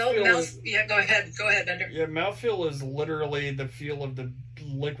mouthfeel go ahead, Bender. Yeah, mouthfeel is literally the feel of the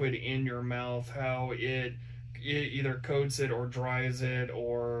liquid in your mouth, how it either coats it or dries it,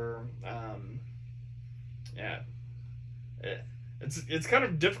 or it's kind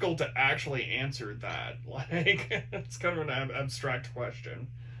of difficult to actually answer that. Like, it's kind of an abstract question.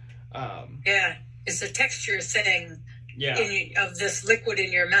 It's a texture thing. Yeah. Of this liquid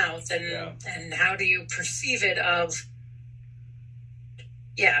in your mouth, and how do you perceive it? Of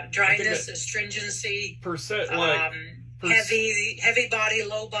dryness, astringency, heavy body,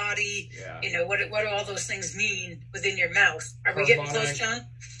 low body. Yeah. What do all those things mean within your mouth? Are we getting close, John?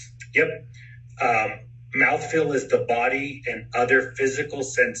 Yep. Mouthfeel is the body and other physical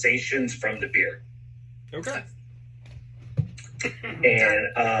sensations from the beer. Okay.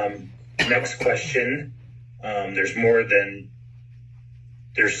 And next question.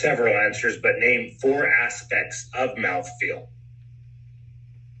 There's several answers, but name 4 aspects of mouthfeel.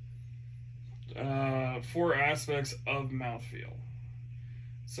 4 aspects of mouthfeel.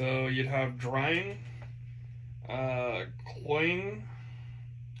 So you'd have drying, cloying,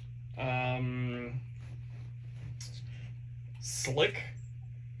 slick.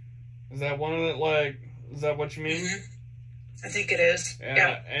 Is that one of it? Like, is that what you mean? Mm-hmm. I think it is.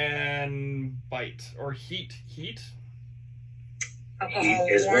 And bite or heat. Alcohol, heat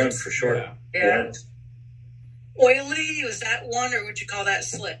is warmth. one for sure. Yeah. Oily, was that one, or would you call that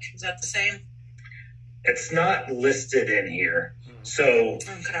slick? Is that the same? It's not listed in here. So,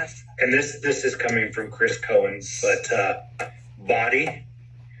 okay. And this is coming from Chris Cohen, but body,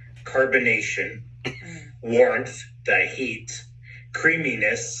 carbonation, warmth, the heat,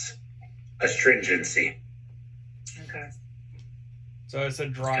 creaminess, astringency. Okay. So I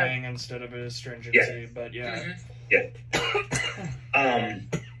said drying instead of astringency, but yeah. Mm-hmm. Yeah.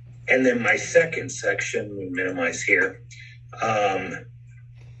 And then my second section, we minimize here.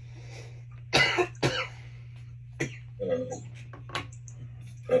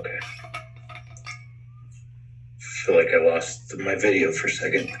 Okay. I feel like I lost my video for a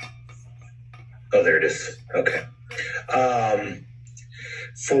second. Oh, there it is. Okay.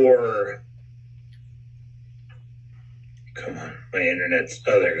 Come on, my internet's.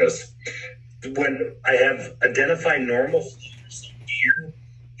 Oh, there it goes. When I have identified normal flavors of beer,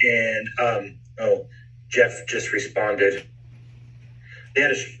 and Jeff just responded. They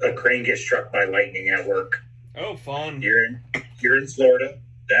had a crane get struck by lightning at work. Oh, fun! You're in Florida.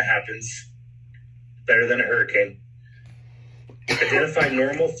 That happens. Better than a hurricane. Identify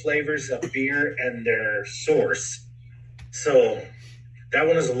normal flavors of beer and their source. So that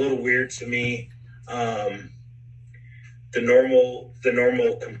one is a little weird to me. The normal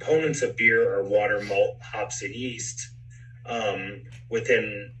components of beer are water, malt, hops, and yeast.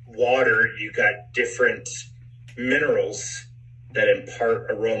 Within water, you got different minerals that impart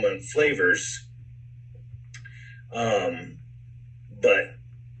aroma and flavors. But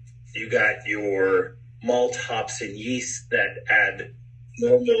you got your malt, hops, and yeast that add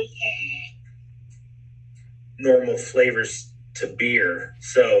normal flavors to beer.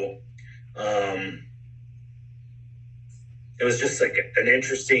 So it was just like an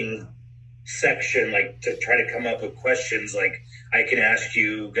interesting section, like to try to come up with questions. Like I can ask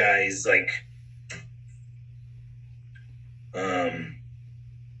you guys, like,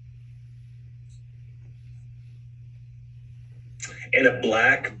 in a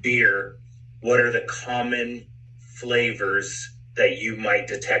black beer, what are the common flavors that you might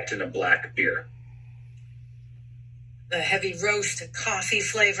detect in a black beer? The heavy roast, a coffee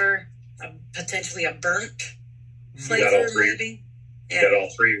flavor, potentially a burnt flavor, you got all three. maybe. You got all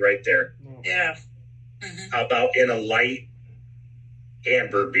 3 right there. Yeah. Mm-hmm. How about in a light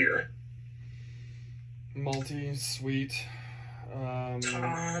amber beer? Malty, sweet.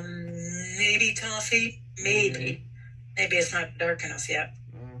 Maybe toffee. Maybe it's not dark enough yet.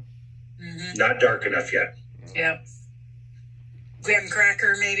 Mm-hmm. Not dark enough yet. Yep. Graham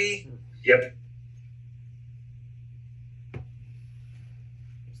cracker, maybe. Yep. Is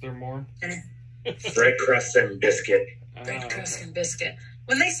there more? Bread crust and biscuit. Bread crust and biscuit.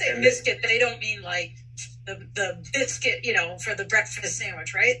 When they say biscuit, they don't mean like the biscuit, for the breakfast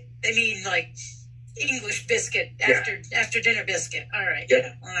sandwich, right? They mean like English biscuit after dinner biscuit. All right. Yep.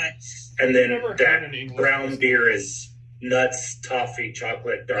 Yeah. All right. And then that brown beer is nuts, toffee,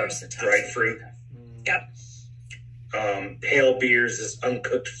 chocolate, dark, dried fruit. Yep. Pale beers is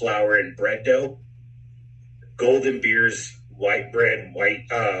uncooked flour and bread dough. Golden beers, white bread,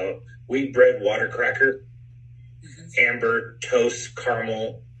 wheat bread, water cracker. Mm-hmm. Amber, toast,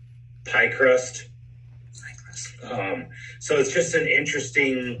 caramel, pie crust. So it's just an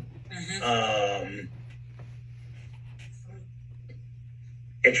interesting,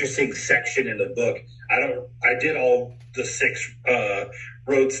 interesting section in the book. I did all the 6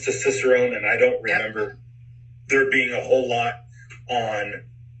 roads to Ciceron, and I don't remember there being a whole lot on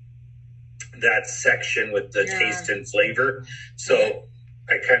that section with the taste and flavor. So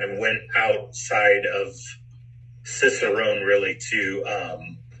I kind of went outside of Cicerone really to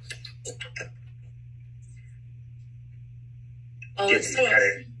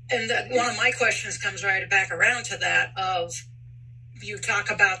one of my questions comes right back around to that of you talk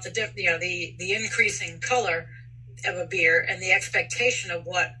about the increasing color of a beer and the expectation of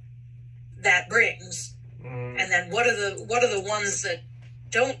what that brings, and then what are the ones that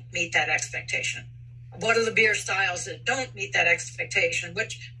don't meet that expectation? What are the beer styles that don't meet that expectation?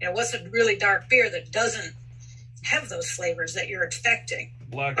 What's a really dark beer that doesn't have those flavors that you're expecting?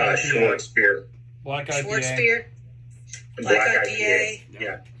 Black IPA. Schwartz beer. Black IPA. Schwartz beer. Black IPA.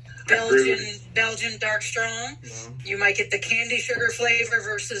 Yeah. Belgian dark strong. Yeah. You might get the candy sugar flavor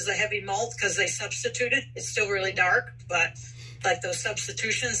versus the heavy malt because they substituted. It's still really dark, but like those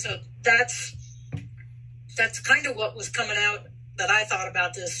substitutions. So that's kind of what was coming out that I thought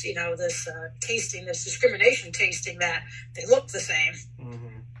about this, this tasting, this discrimination tasting, that they look the same,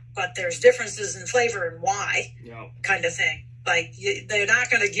 but there's differences in flavor and why, kind of thing. Like they're not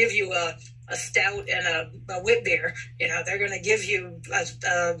going to give you a stout and a wit beer. They're going to give you a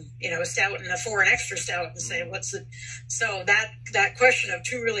stout and a 4 and extra stout and say, so that question of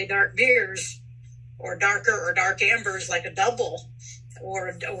 2 really dark beers or darker or dark ambers, like a double or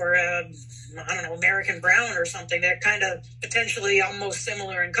I don't know, American brown or something. They're kind of potentially almost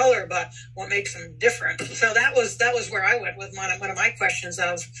similar in color, but what makes them different? So that was where I went with one of my questions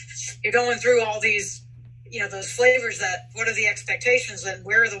of, you're going through all these, those flavors what are the expectations and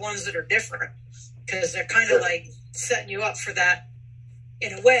where are the ones that are different? Because they're kind of like setting you up for that,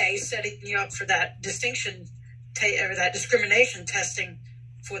 in a way, setting you up for that distinction or that discrimination testing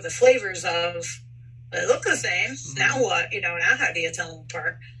for the flavors of, they look the same. Now what? Now how do you tell them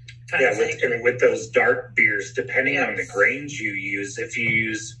apart? With those dark beers, depending on the grains you use, if you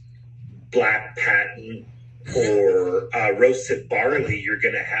use black patent or roasted barley, you're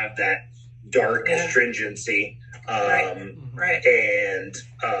going to have that dark astringency. Right. And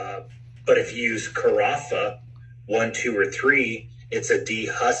but if you use Carafa 1, 2, or 3, it's a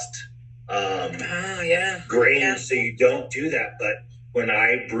dehusked grain, so you don't do that. But when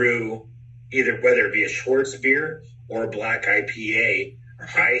I brew, whether it be a Schwartz beer or a black IPA,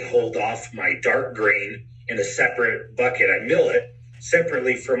 I hold off my dark grain in a separate bucket. I mill it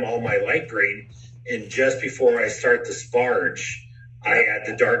separately from all my light grain, and just before I start the sparge, I add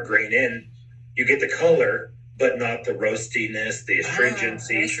the dark grain in. You get the color, but not the roastiness, the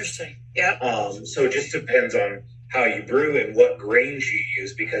astringency. Interesting. Yeah. So it just depends on how you brew and what grains you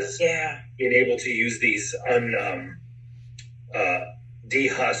use, because being able to use these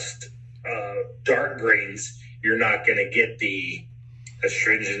dehusked dark grains, you're not going to get the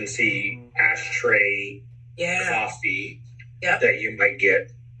astringency, ashtray, coffee that you might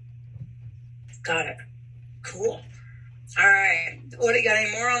get. Got it. Cool. All right. What, you got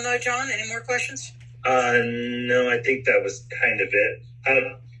any more on that, John? Any more questions? No, I think that was kind of it.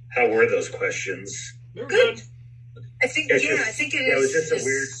 How were those questions? They were good. I think it is. It was just a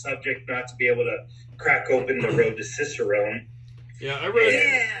weird subject not to be able to crack open the road to Cicerone. Yeah,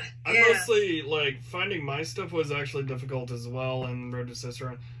 I mostly, finding my stuff was actually difficult as well in Road to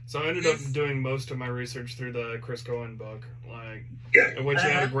Cicerone. So I ended up doing most of my research through the Chris Cohen book, in which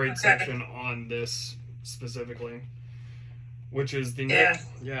had a great section on this specifically, which is the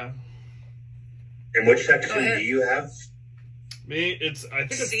And which section do you have? Me, it's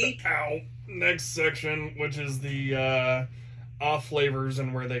the next section, which is the off flavors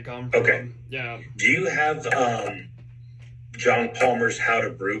and where they come from. Okay. Yeah. Do you have John Palmer's How to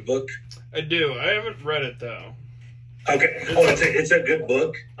Brew book? I do. I haven't read it though. Okay. It's a good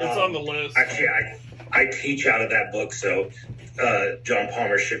book. It's on the list. Actually, I teach out of that book, so John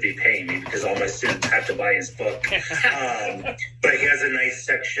Palmer should be paying me because all my students have to buy his book. But he has a nice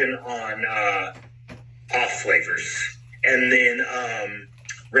section on off flavors. And then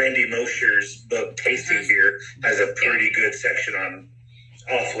Randy Mosher's book, Tasting Beer, has a pretty good section on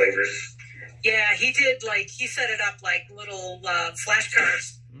off flavors. Yeah, he did, he set it up like little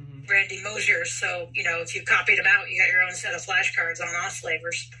flashcards, Randy Mosher. So, if you copied them out, you got your own set of flashcards on off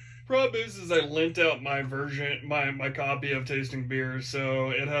flavors. Problem is I lent out my version, my copy of Tasting Beer, so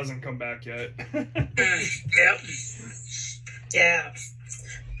it hasn't come back yet. Yep. Yeah.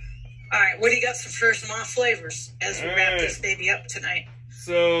 All right, what do you got for some off flavors as we wrap this baby up tonight?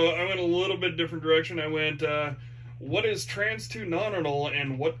 So I went a little bit different direction. I went, what is trans 2-nonenal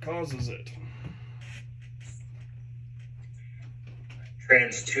and what causes it?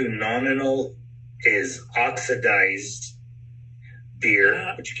 Trans 2-nonenal is oxidized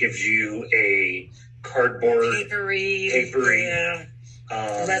beer, which gives you a cardboard, papery, yeah,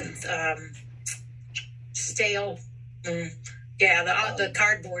 stale. The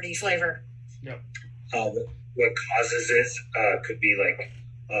cardboardy flavor. Yep. What causes it could be like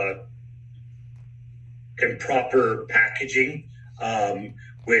improper packaging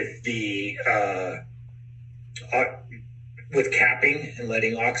with the with capping and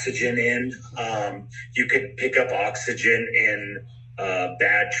letting oxygen in. You could pick up oxygen in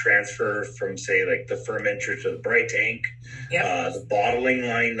bad transfer from, say, like the fermenter to the bright tank. Yep. The bottling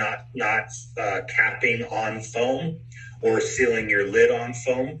line not capping on foam or sealing your lid on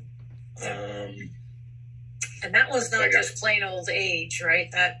foam. And that was not just plain old age, right?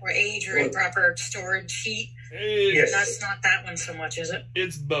 That or age or improper storage heat. Yes. That's not that one so much, is it?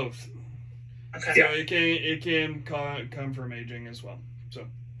 It's both. Okay. So it can come from aging as well. So.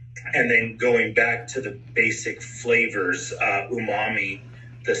 And then going back to the basic flavors, umami,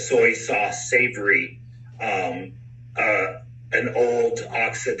 the soy sauce, savory, an old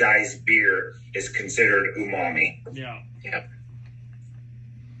oxidized beer is considered umami. Yeah. Yep.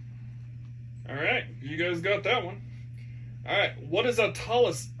 All right, you guys got that one. All right, what is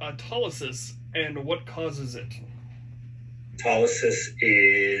autolysis and what causes it? Autolysis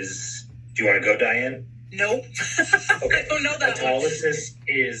is... Do you want to go, Diane? Nope. Okay. I don't know that Autolysis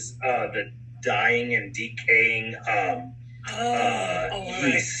is the dying and decaying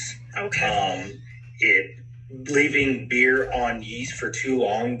yeast. Right. Okay. It leaving beer on yeast for too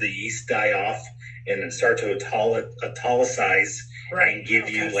long, the yeast die off and then start to autolysize and give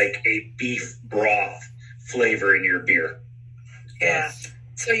you like a beef broth flavor in your beer. Yeah.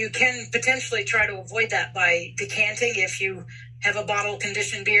 So you can potentially try to avoid that by decanting if you have a bottle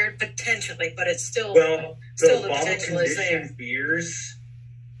conditioned beer, potentially, but it's still the bottle potential is there. conditioned beers,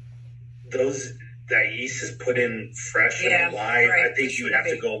 that yeast is put in fresh and alive. Right. I think you would have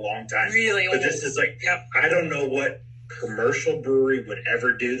to go a long time. Really old. But this is like, I don't know what commercial brewery would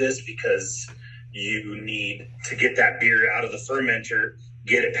ever do this, because you need to get that beer out of the fermenter,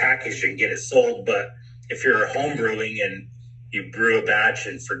 get it packaged and get it sold. But if you're home brewing and you brew a batch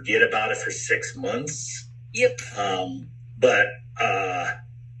and forget about it for 6 months. Yep.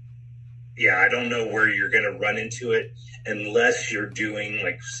 I don't know where you're going to run into it unless you're doing,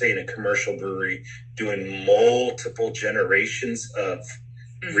 like, say, in a commercial brewery, doing multiple generations of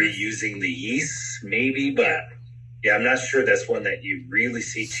reusing the yeast, maybe. But I'm not sure that's one that you really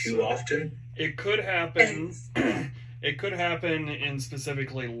see too often. It could happen. It could happen in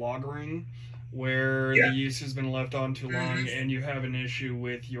specifically lagering, where the yeast has been left on too long, and you have an issue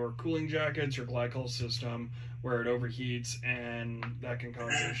with your cooling jackets, your glycol system, where it overheats, and that can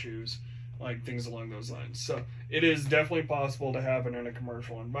cause issues, like things along those lines. So it is definitely possible to happen in a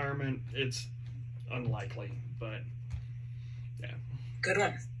commercial environment. It's unlikely, but yeah. Good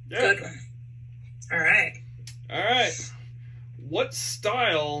one. Yeah. Good one. All right. All right. What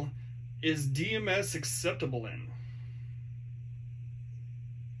style is DMS acceptable in?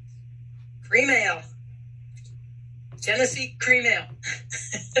 Cream ale. Tennessee cream ale.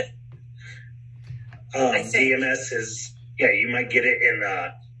 DMS is, you might get it in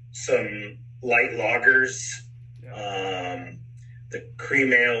some light lagers, the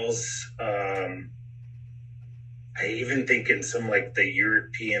cream ales. I even think in some like the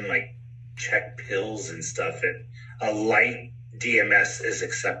European, like Czech pills and stuff, a light DMS is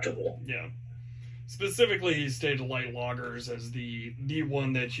acceptable. Yeah. Specifically, he stated light lagers as the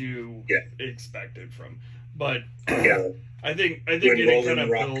one that you expected from. But I think any kind of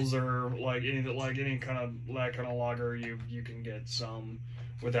pills or like any kind of that kind of lager, you can get some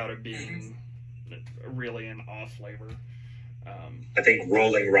without it being really an off flavor. I think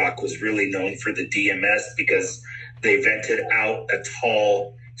Rolling Rock was really known for the DMS because they vented out a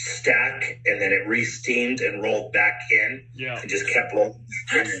tall stack and then it re-steamed and rolled back in and just kept rolling.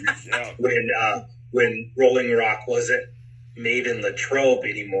 When Rolling Rock wasn't made in Latrobe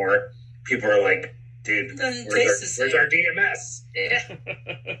anymore, people are like, dude, where's our DMS? Yeah.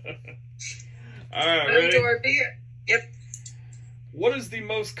 All right, ready? To our beer. Yep. What is the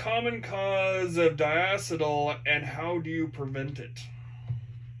most common cause of diacetyl, and how do you prevent it?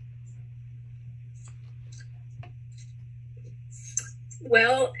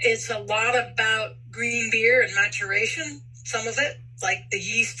 Well, it's a lot about green beer and maturation. Some of it, like the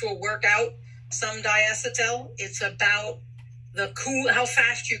yeast will work out some diacetyl. It's about how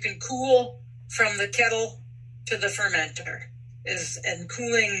fast you can cool from the kettle to the fermenter. and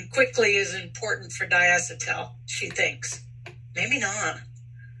cooling quickly is important for diacetyl, she thinks. Maybe not.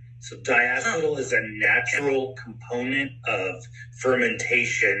 So diacetyl is a natural component of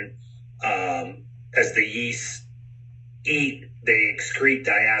fermentation. As the yeast eat, they excrete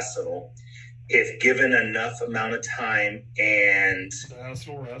diacetyl. If given enough amount of time and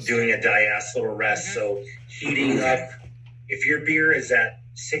doing a diacetyl rest, so heating up, if your beer is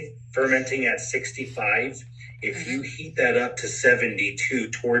fermenting at 65, if you heat that up to 72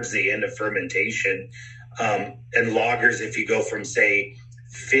 towards the end of fermentation, and lagers, if you go from, say,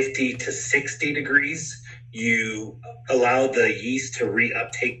 50 to 60 degrees, you allow the yeast to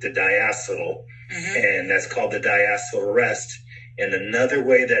reuptake the diacetyl, and that's called the diacetyl rest. And another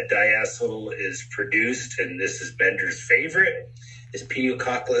way that diacetyl is produced, and this is Bender's favorite, is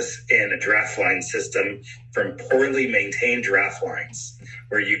pediococcus in a draft line system from poorly maintained draft lines,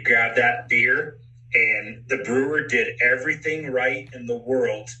 where you grab that beer and the brewer did everything right in the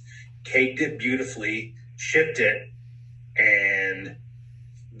world, caked it beautifully, shipped it, and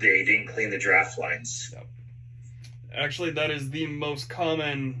they didn't clean the draft lines. Yep. Actually, that is the most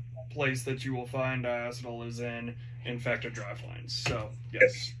common place that you will find diacetyl is in infected draft lines. So,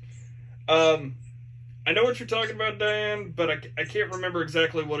 yes. I know what you're talking about, Diane, but I can't remember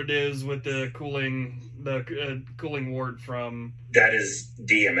exactly what it is with the cooling wort from... That is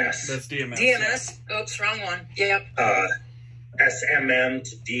DMS. That's DMS. DMS? Yeah. Oops, wrong one. Yep. SMM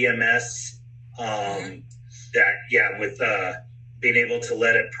to DMS. With being able to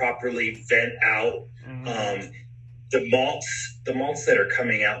let it properly vent out. The malts that are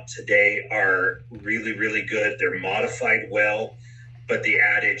coming out today are really, really good. They're modified well, but the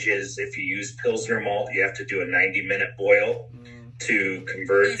adage is if you use Pilsner malt, you have to do a 90-minute boil to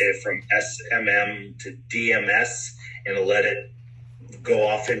convert it from SMM to DMS and let it go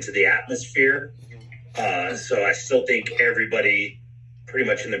off into the atmosphere. So I still think everybody pretty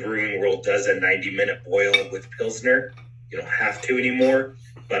much in the brewing world does a 90-minute boil with Pilsner. You don't have to anymore,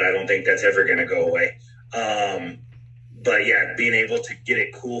 but I don't think that's ever going to go away. But yeah, being able to get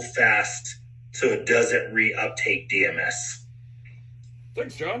it cool fast so it doesn't reuptake DMS.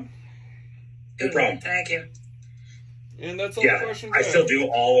 Thanks, John. No problem. Thank you. And that's all the questions I still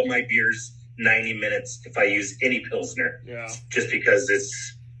do all of my beers 90 minutes if I use any Pilsner. Yeah. Just because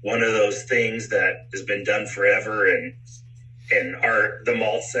it's one of those things that has been done forever, and the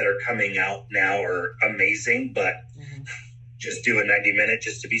malts that are coming out now are amazing, but just do a 90-minute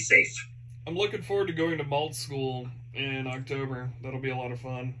just to be safe. I'm looking forward to going to malt school in October. That'll be a lot of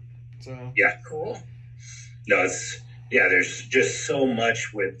fun. So yeah, cool. No, there's just so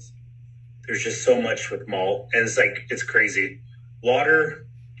much with malt, and it's crazy. Water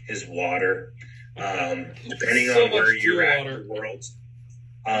is water. Depending on where you're at in the world,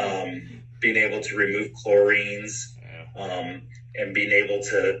 being able to remove chlorines, and being able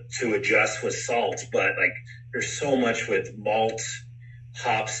to adjust with salt, but there's so much with malt,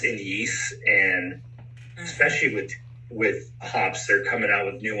 hops, and yeast, and especially with hops, they're coming out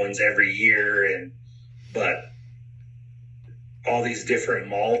with new ones every year, but all these different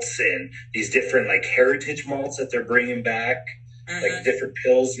malts and these different heritage malts that they're bringing back, different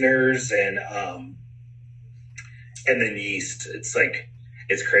pilsners and then yeast. It's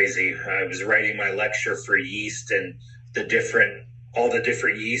crazy. I was writing my lecture for yeast and all the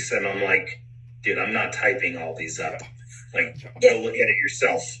different yeasts, and I'm like, dude, I'm not typing all these up. Go look at it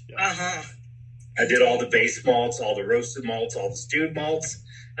yourself. I did all the base malts, all the roasted malts, all the stewed malts,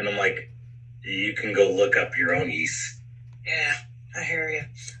 and I'm like, you can go look up your own yeast. Yeah, I hear you.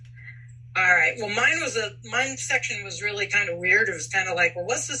 All right. Well, mine section was really kind of weird. It was kind of like, well,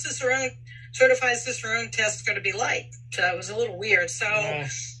 what's the certified Cicerone test going to be like? So it was a little weird. So,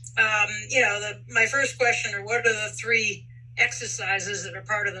 my first question, or what are the 3 exercises that are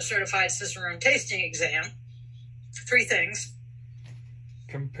part of the certified Cicerone tasting exam? 3 things.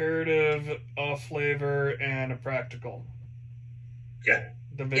 Comparative, off flavor, and a practical. Yeah.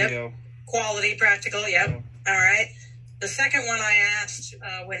 The video. Yep. Quality, practical, yep. All right. The second one I asked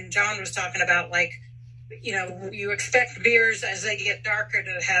when John was talking about, you expect beers as they get darker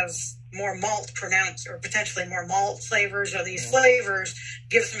to have more malt pronounced, or potentially more malt flavors, or these flavors.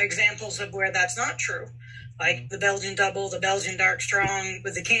 Give some examples of where that's not true. Like the Belgian Double, the Belgian Dark Strong,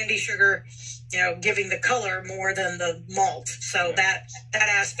 with the candy sugar, giving the color more than the malt. So that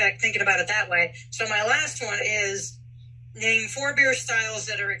aspect, thinking about it that way. So my last one is name 4 beer styles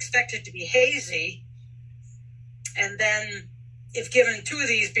that are expected to be hazy. And then if given 2 of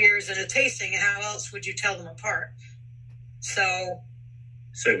these beers at a tasting, how else would you tell them apart? So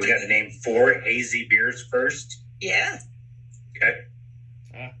we got to name 4 hazy beers first? Yeah. Okay.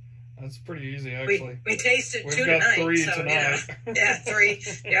 That's pretty easy, We actually. tasted We've 2 got tonight. 3 so, tonight. Yeah, 3.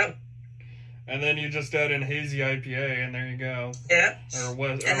 Yep. And then you just add in hazy IPA, and there you go. Yeah. Or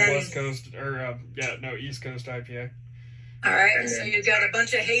West Coast, East Coast IPA. All right. And so you've got a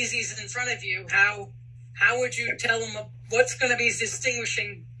bunch of hazies in front of you. How would you tell them what's going to be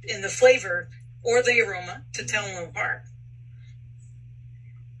distinguishing in the flavor or the aroma to tell them apart?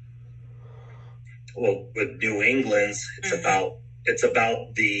 Well, with New England's, it's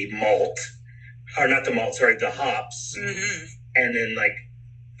about the malt, or not the malt, sorry, the hops, and then like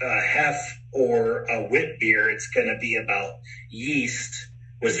a hef or a wit beer, it's going to be about yeast.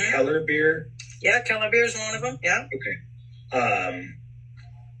 Was Keller beer? Yeah, Keller beer is one of them. Yeah. Okay.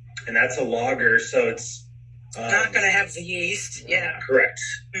 And that's a lager, so it's not going to have the yeast. Yeah. Correct.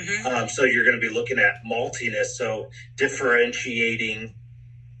 So you're going to be looking at maltiness, so differentiating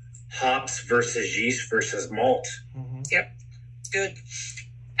hops versus yeast versus malt. Yep. Good.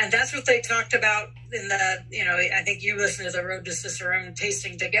 And that's what they talked about in the, I think you listened to the Road to Ciceron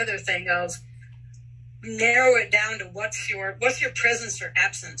tasting together thing of narrow it down to what's your presence or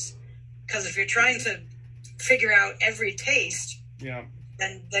absence. Because if you're trying to figure out every taste,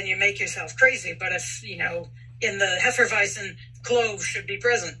 then you make yourself crazy. But if, in the Hefeweizen, cloves should be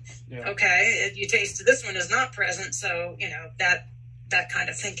present. Yeah. Okay, you taste this one is not present, so, that kind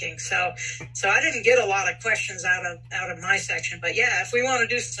of thinking. So I didn't get a lot of questions out of my section, but yeah, if we want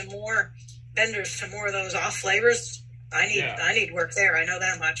to do some more vendors to more of those off flavors, I need work there. I know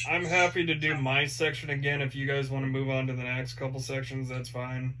that much. I'm happy to do my section again. If you guys want to move on to the next couple sections, that's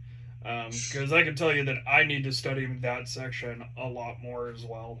fine. Because I can tell you that I need to study that section a lot more as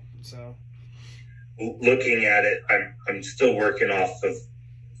well. So, looking at it, I'm still working off of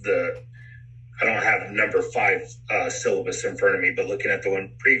I don't have number 5 syllabus in front of me, but looking at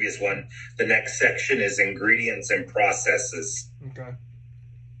the previous one, the next section is ingredients and processes. Okay.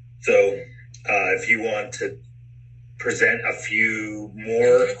 So if you want to present a few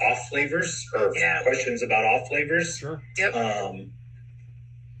more off flavors or questions about off flavors, sure. Yep.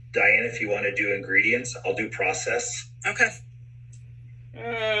 Diane, if you want to do ingredients, I'll do process. Okay.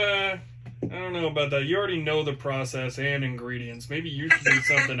 I don't know about that. You already know the process and ingredients. Maybe you should do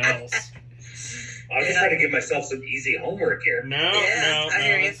something else. I'm just trying to give myself some easy homework here. No,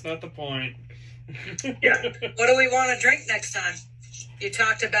 that's not the point. Yeah. What do we want to drink next time? You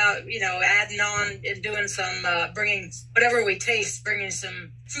talked about, adding on and doing some, bringing whatever we taste, bringing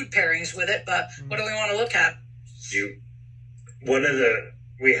some food pairings with it. But what do we want to look at?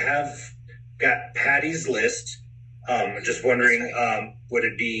 We have got Patty's list. Just wondering, would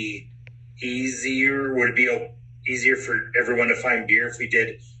it be easier for everyone to find beer if we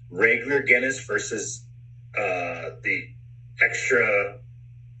did regular Guinness versus the extra?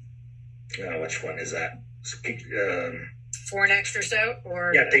 Which one is that? Foreign extra stout,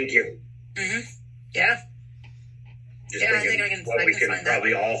 or thank you. Yeah. Just thinking I think I can. What we can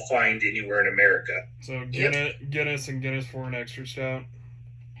probably all find anywhere in America. So Guinness and Guinness Foreign Extra Stout.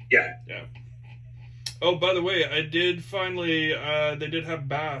 Yeah. Oh, by the way, I did finally. They did have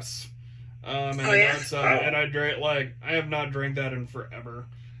Bass. And I drank I have not drank that in forever.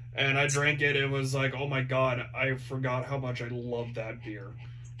 And I drank it. It was like, oh my god, I forgot how much I love that beer.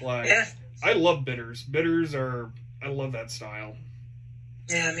 I love bitters. I love that style.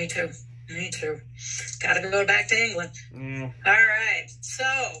 Yeah, me too. Gotta go back to England. All right. So,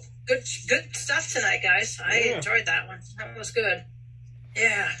 good stuff tonight, guys. I enjoyed that one. That was good.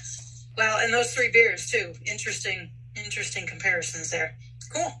 Yeah. Well, and those 3 beers, too. Interesting comparisons there.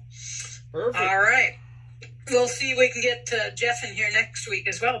 Cool. Perfect. All right. We'll see if we can get Jeff in here next week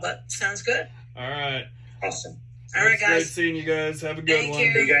as well, but sounds good. All right. Awesome. All right, guys. Great seeing you guys. Have a good one. See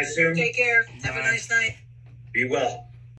you guys soon. Take care. Have a nice night. Be well.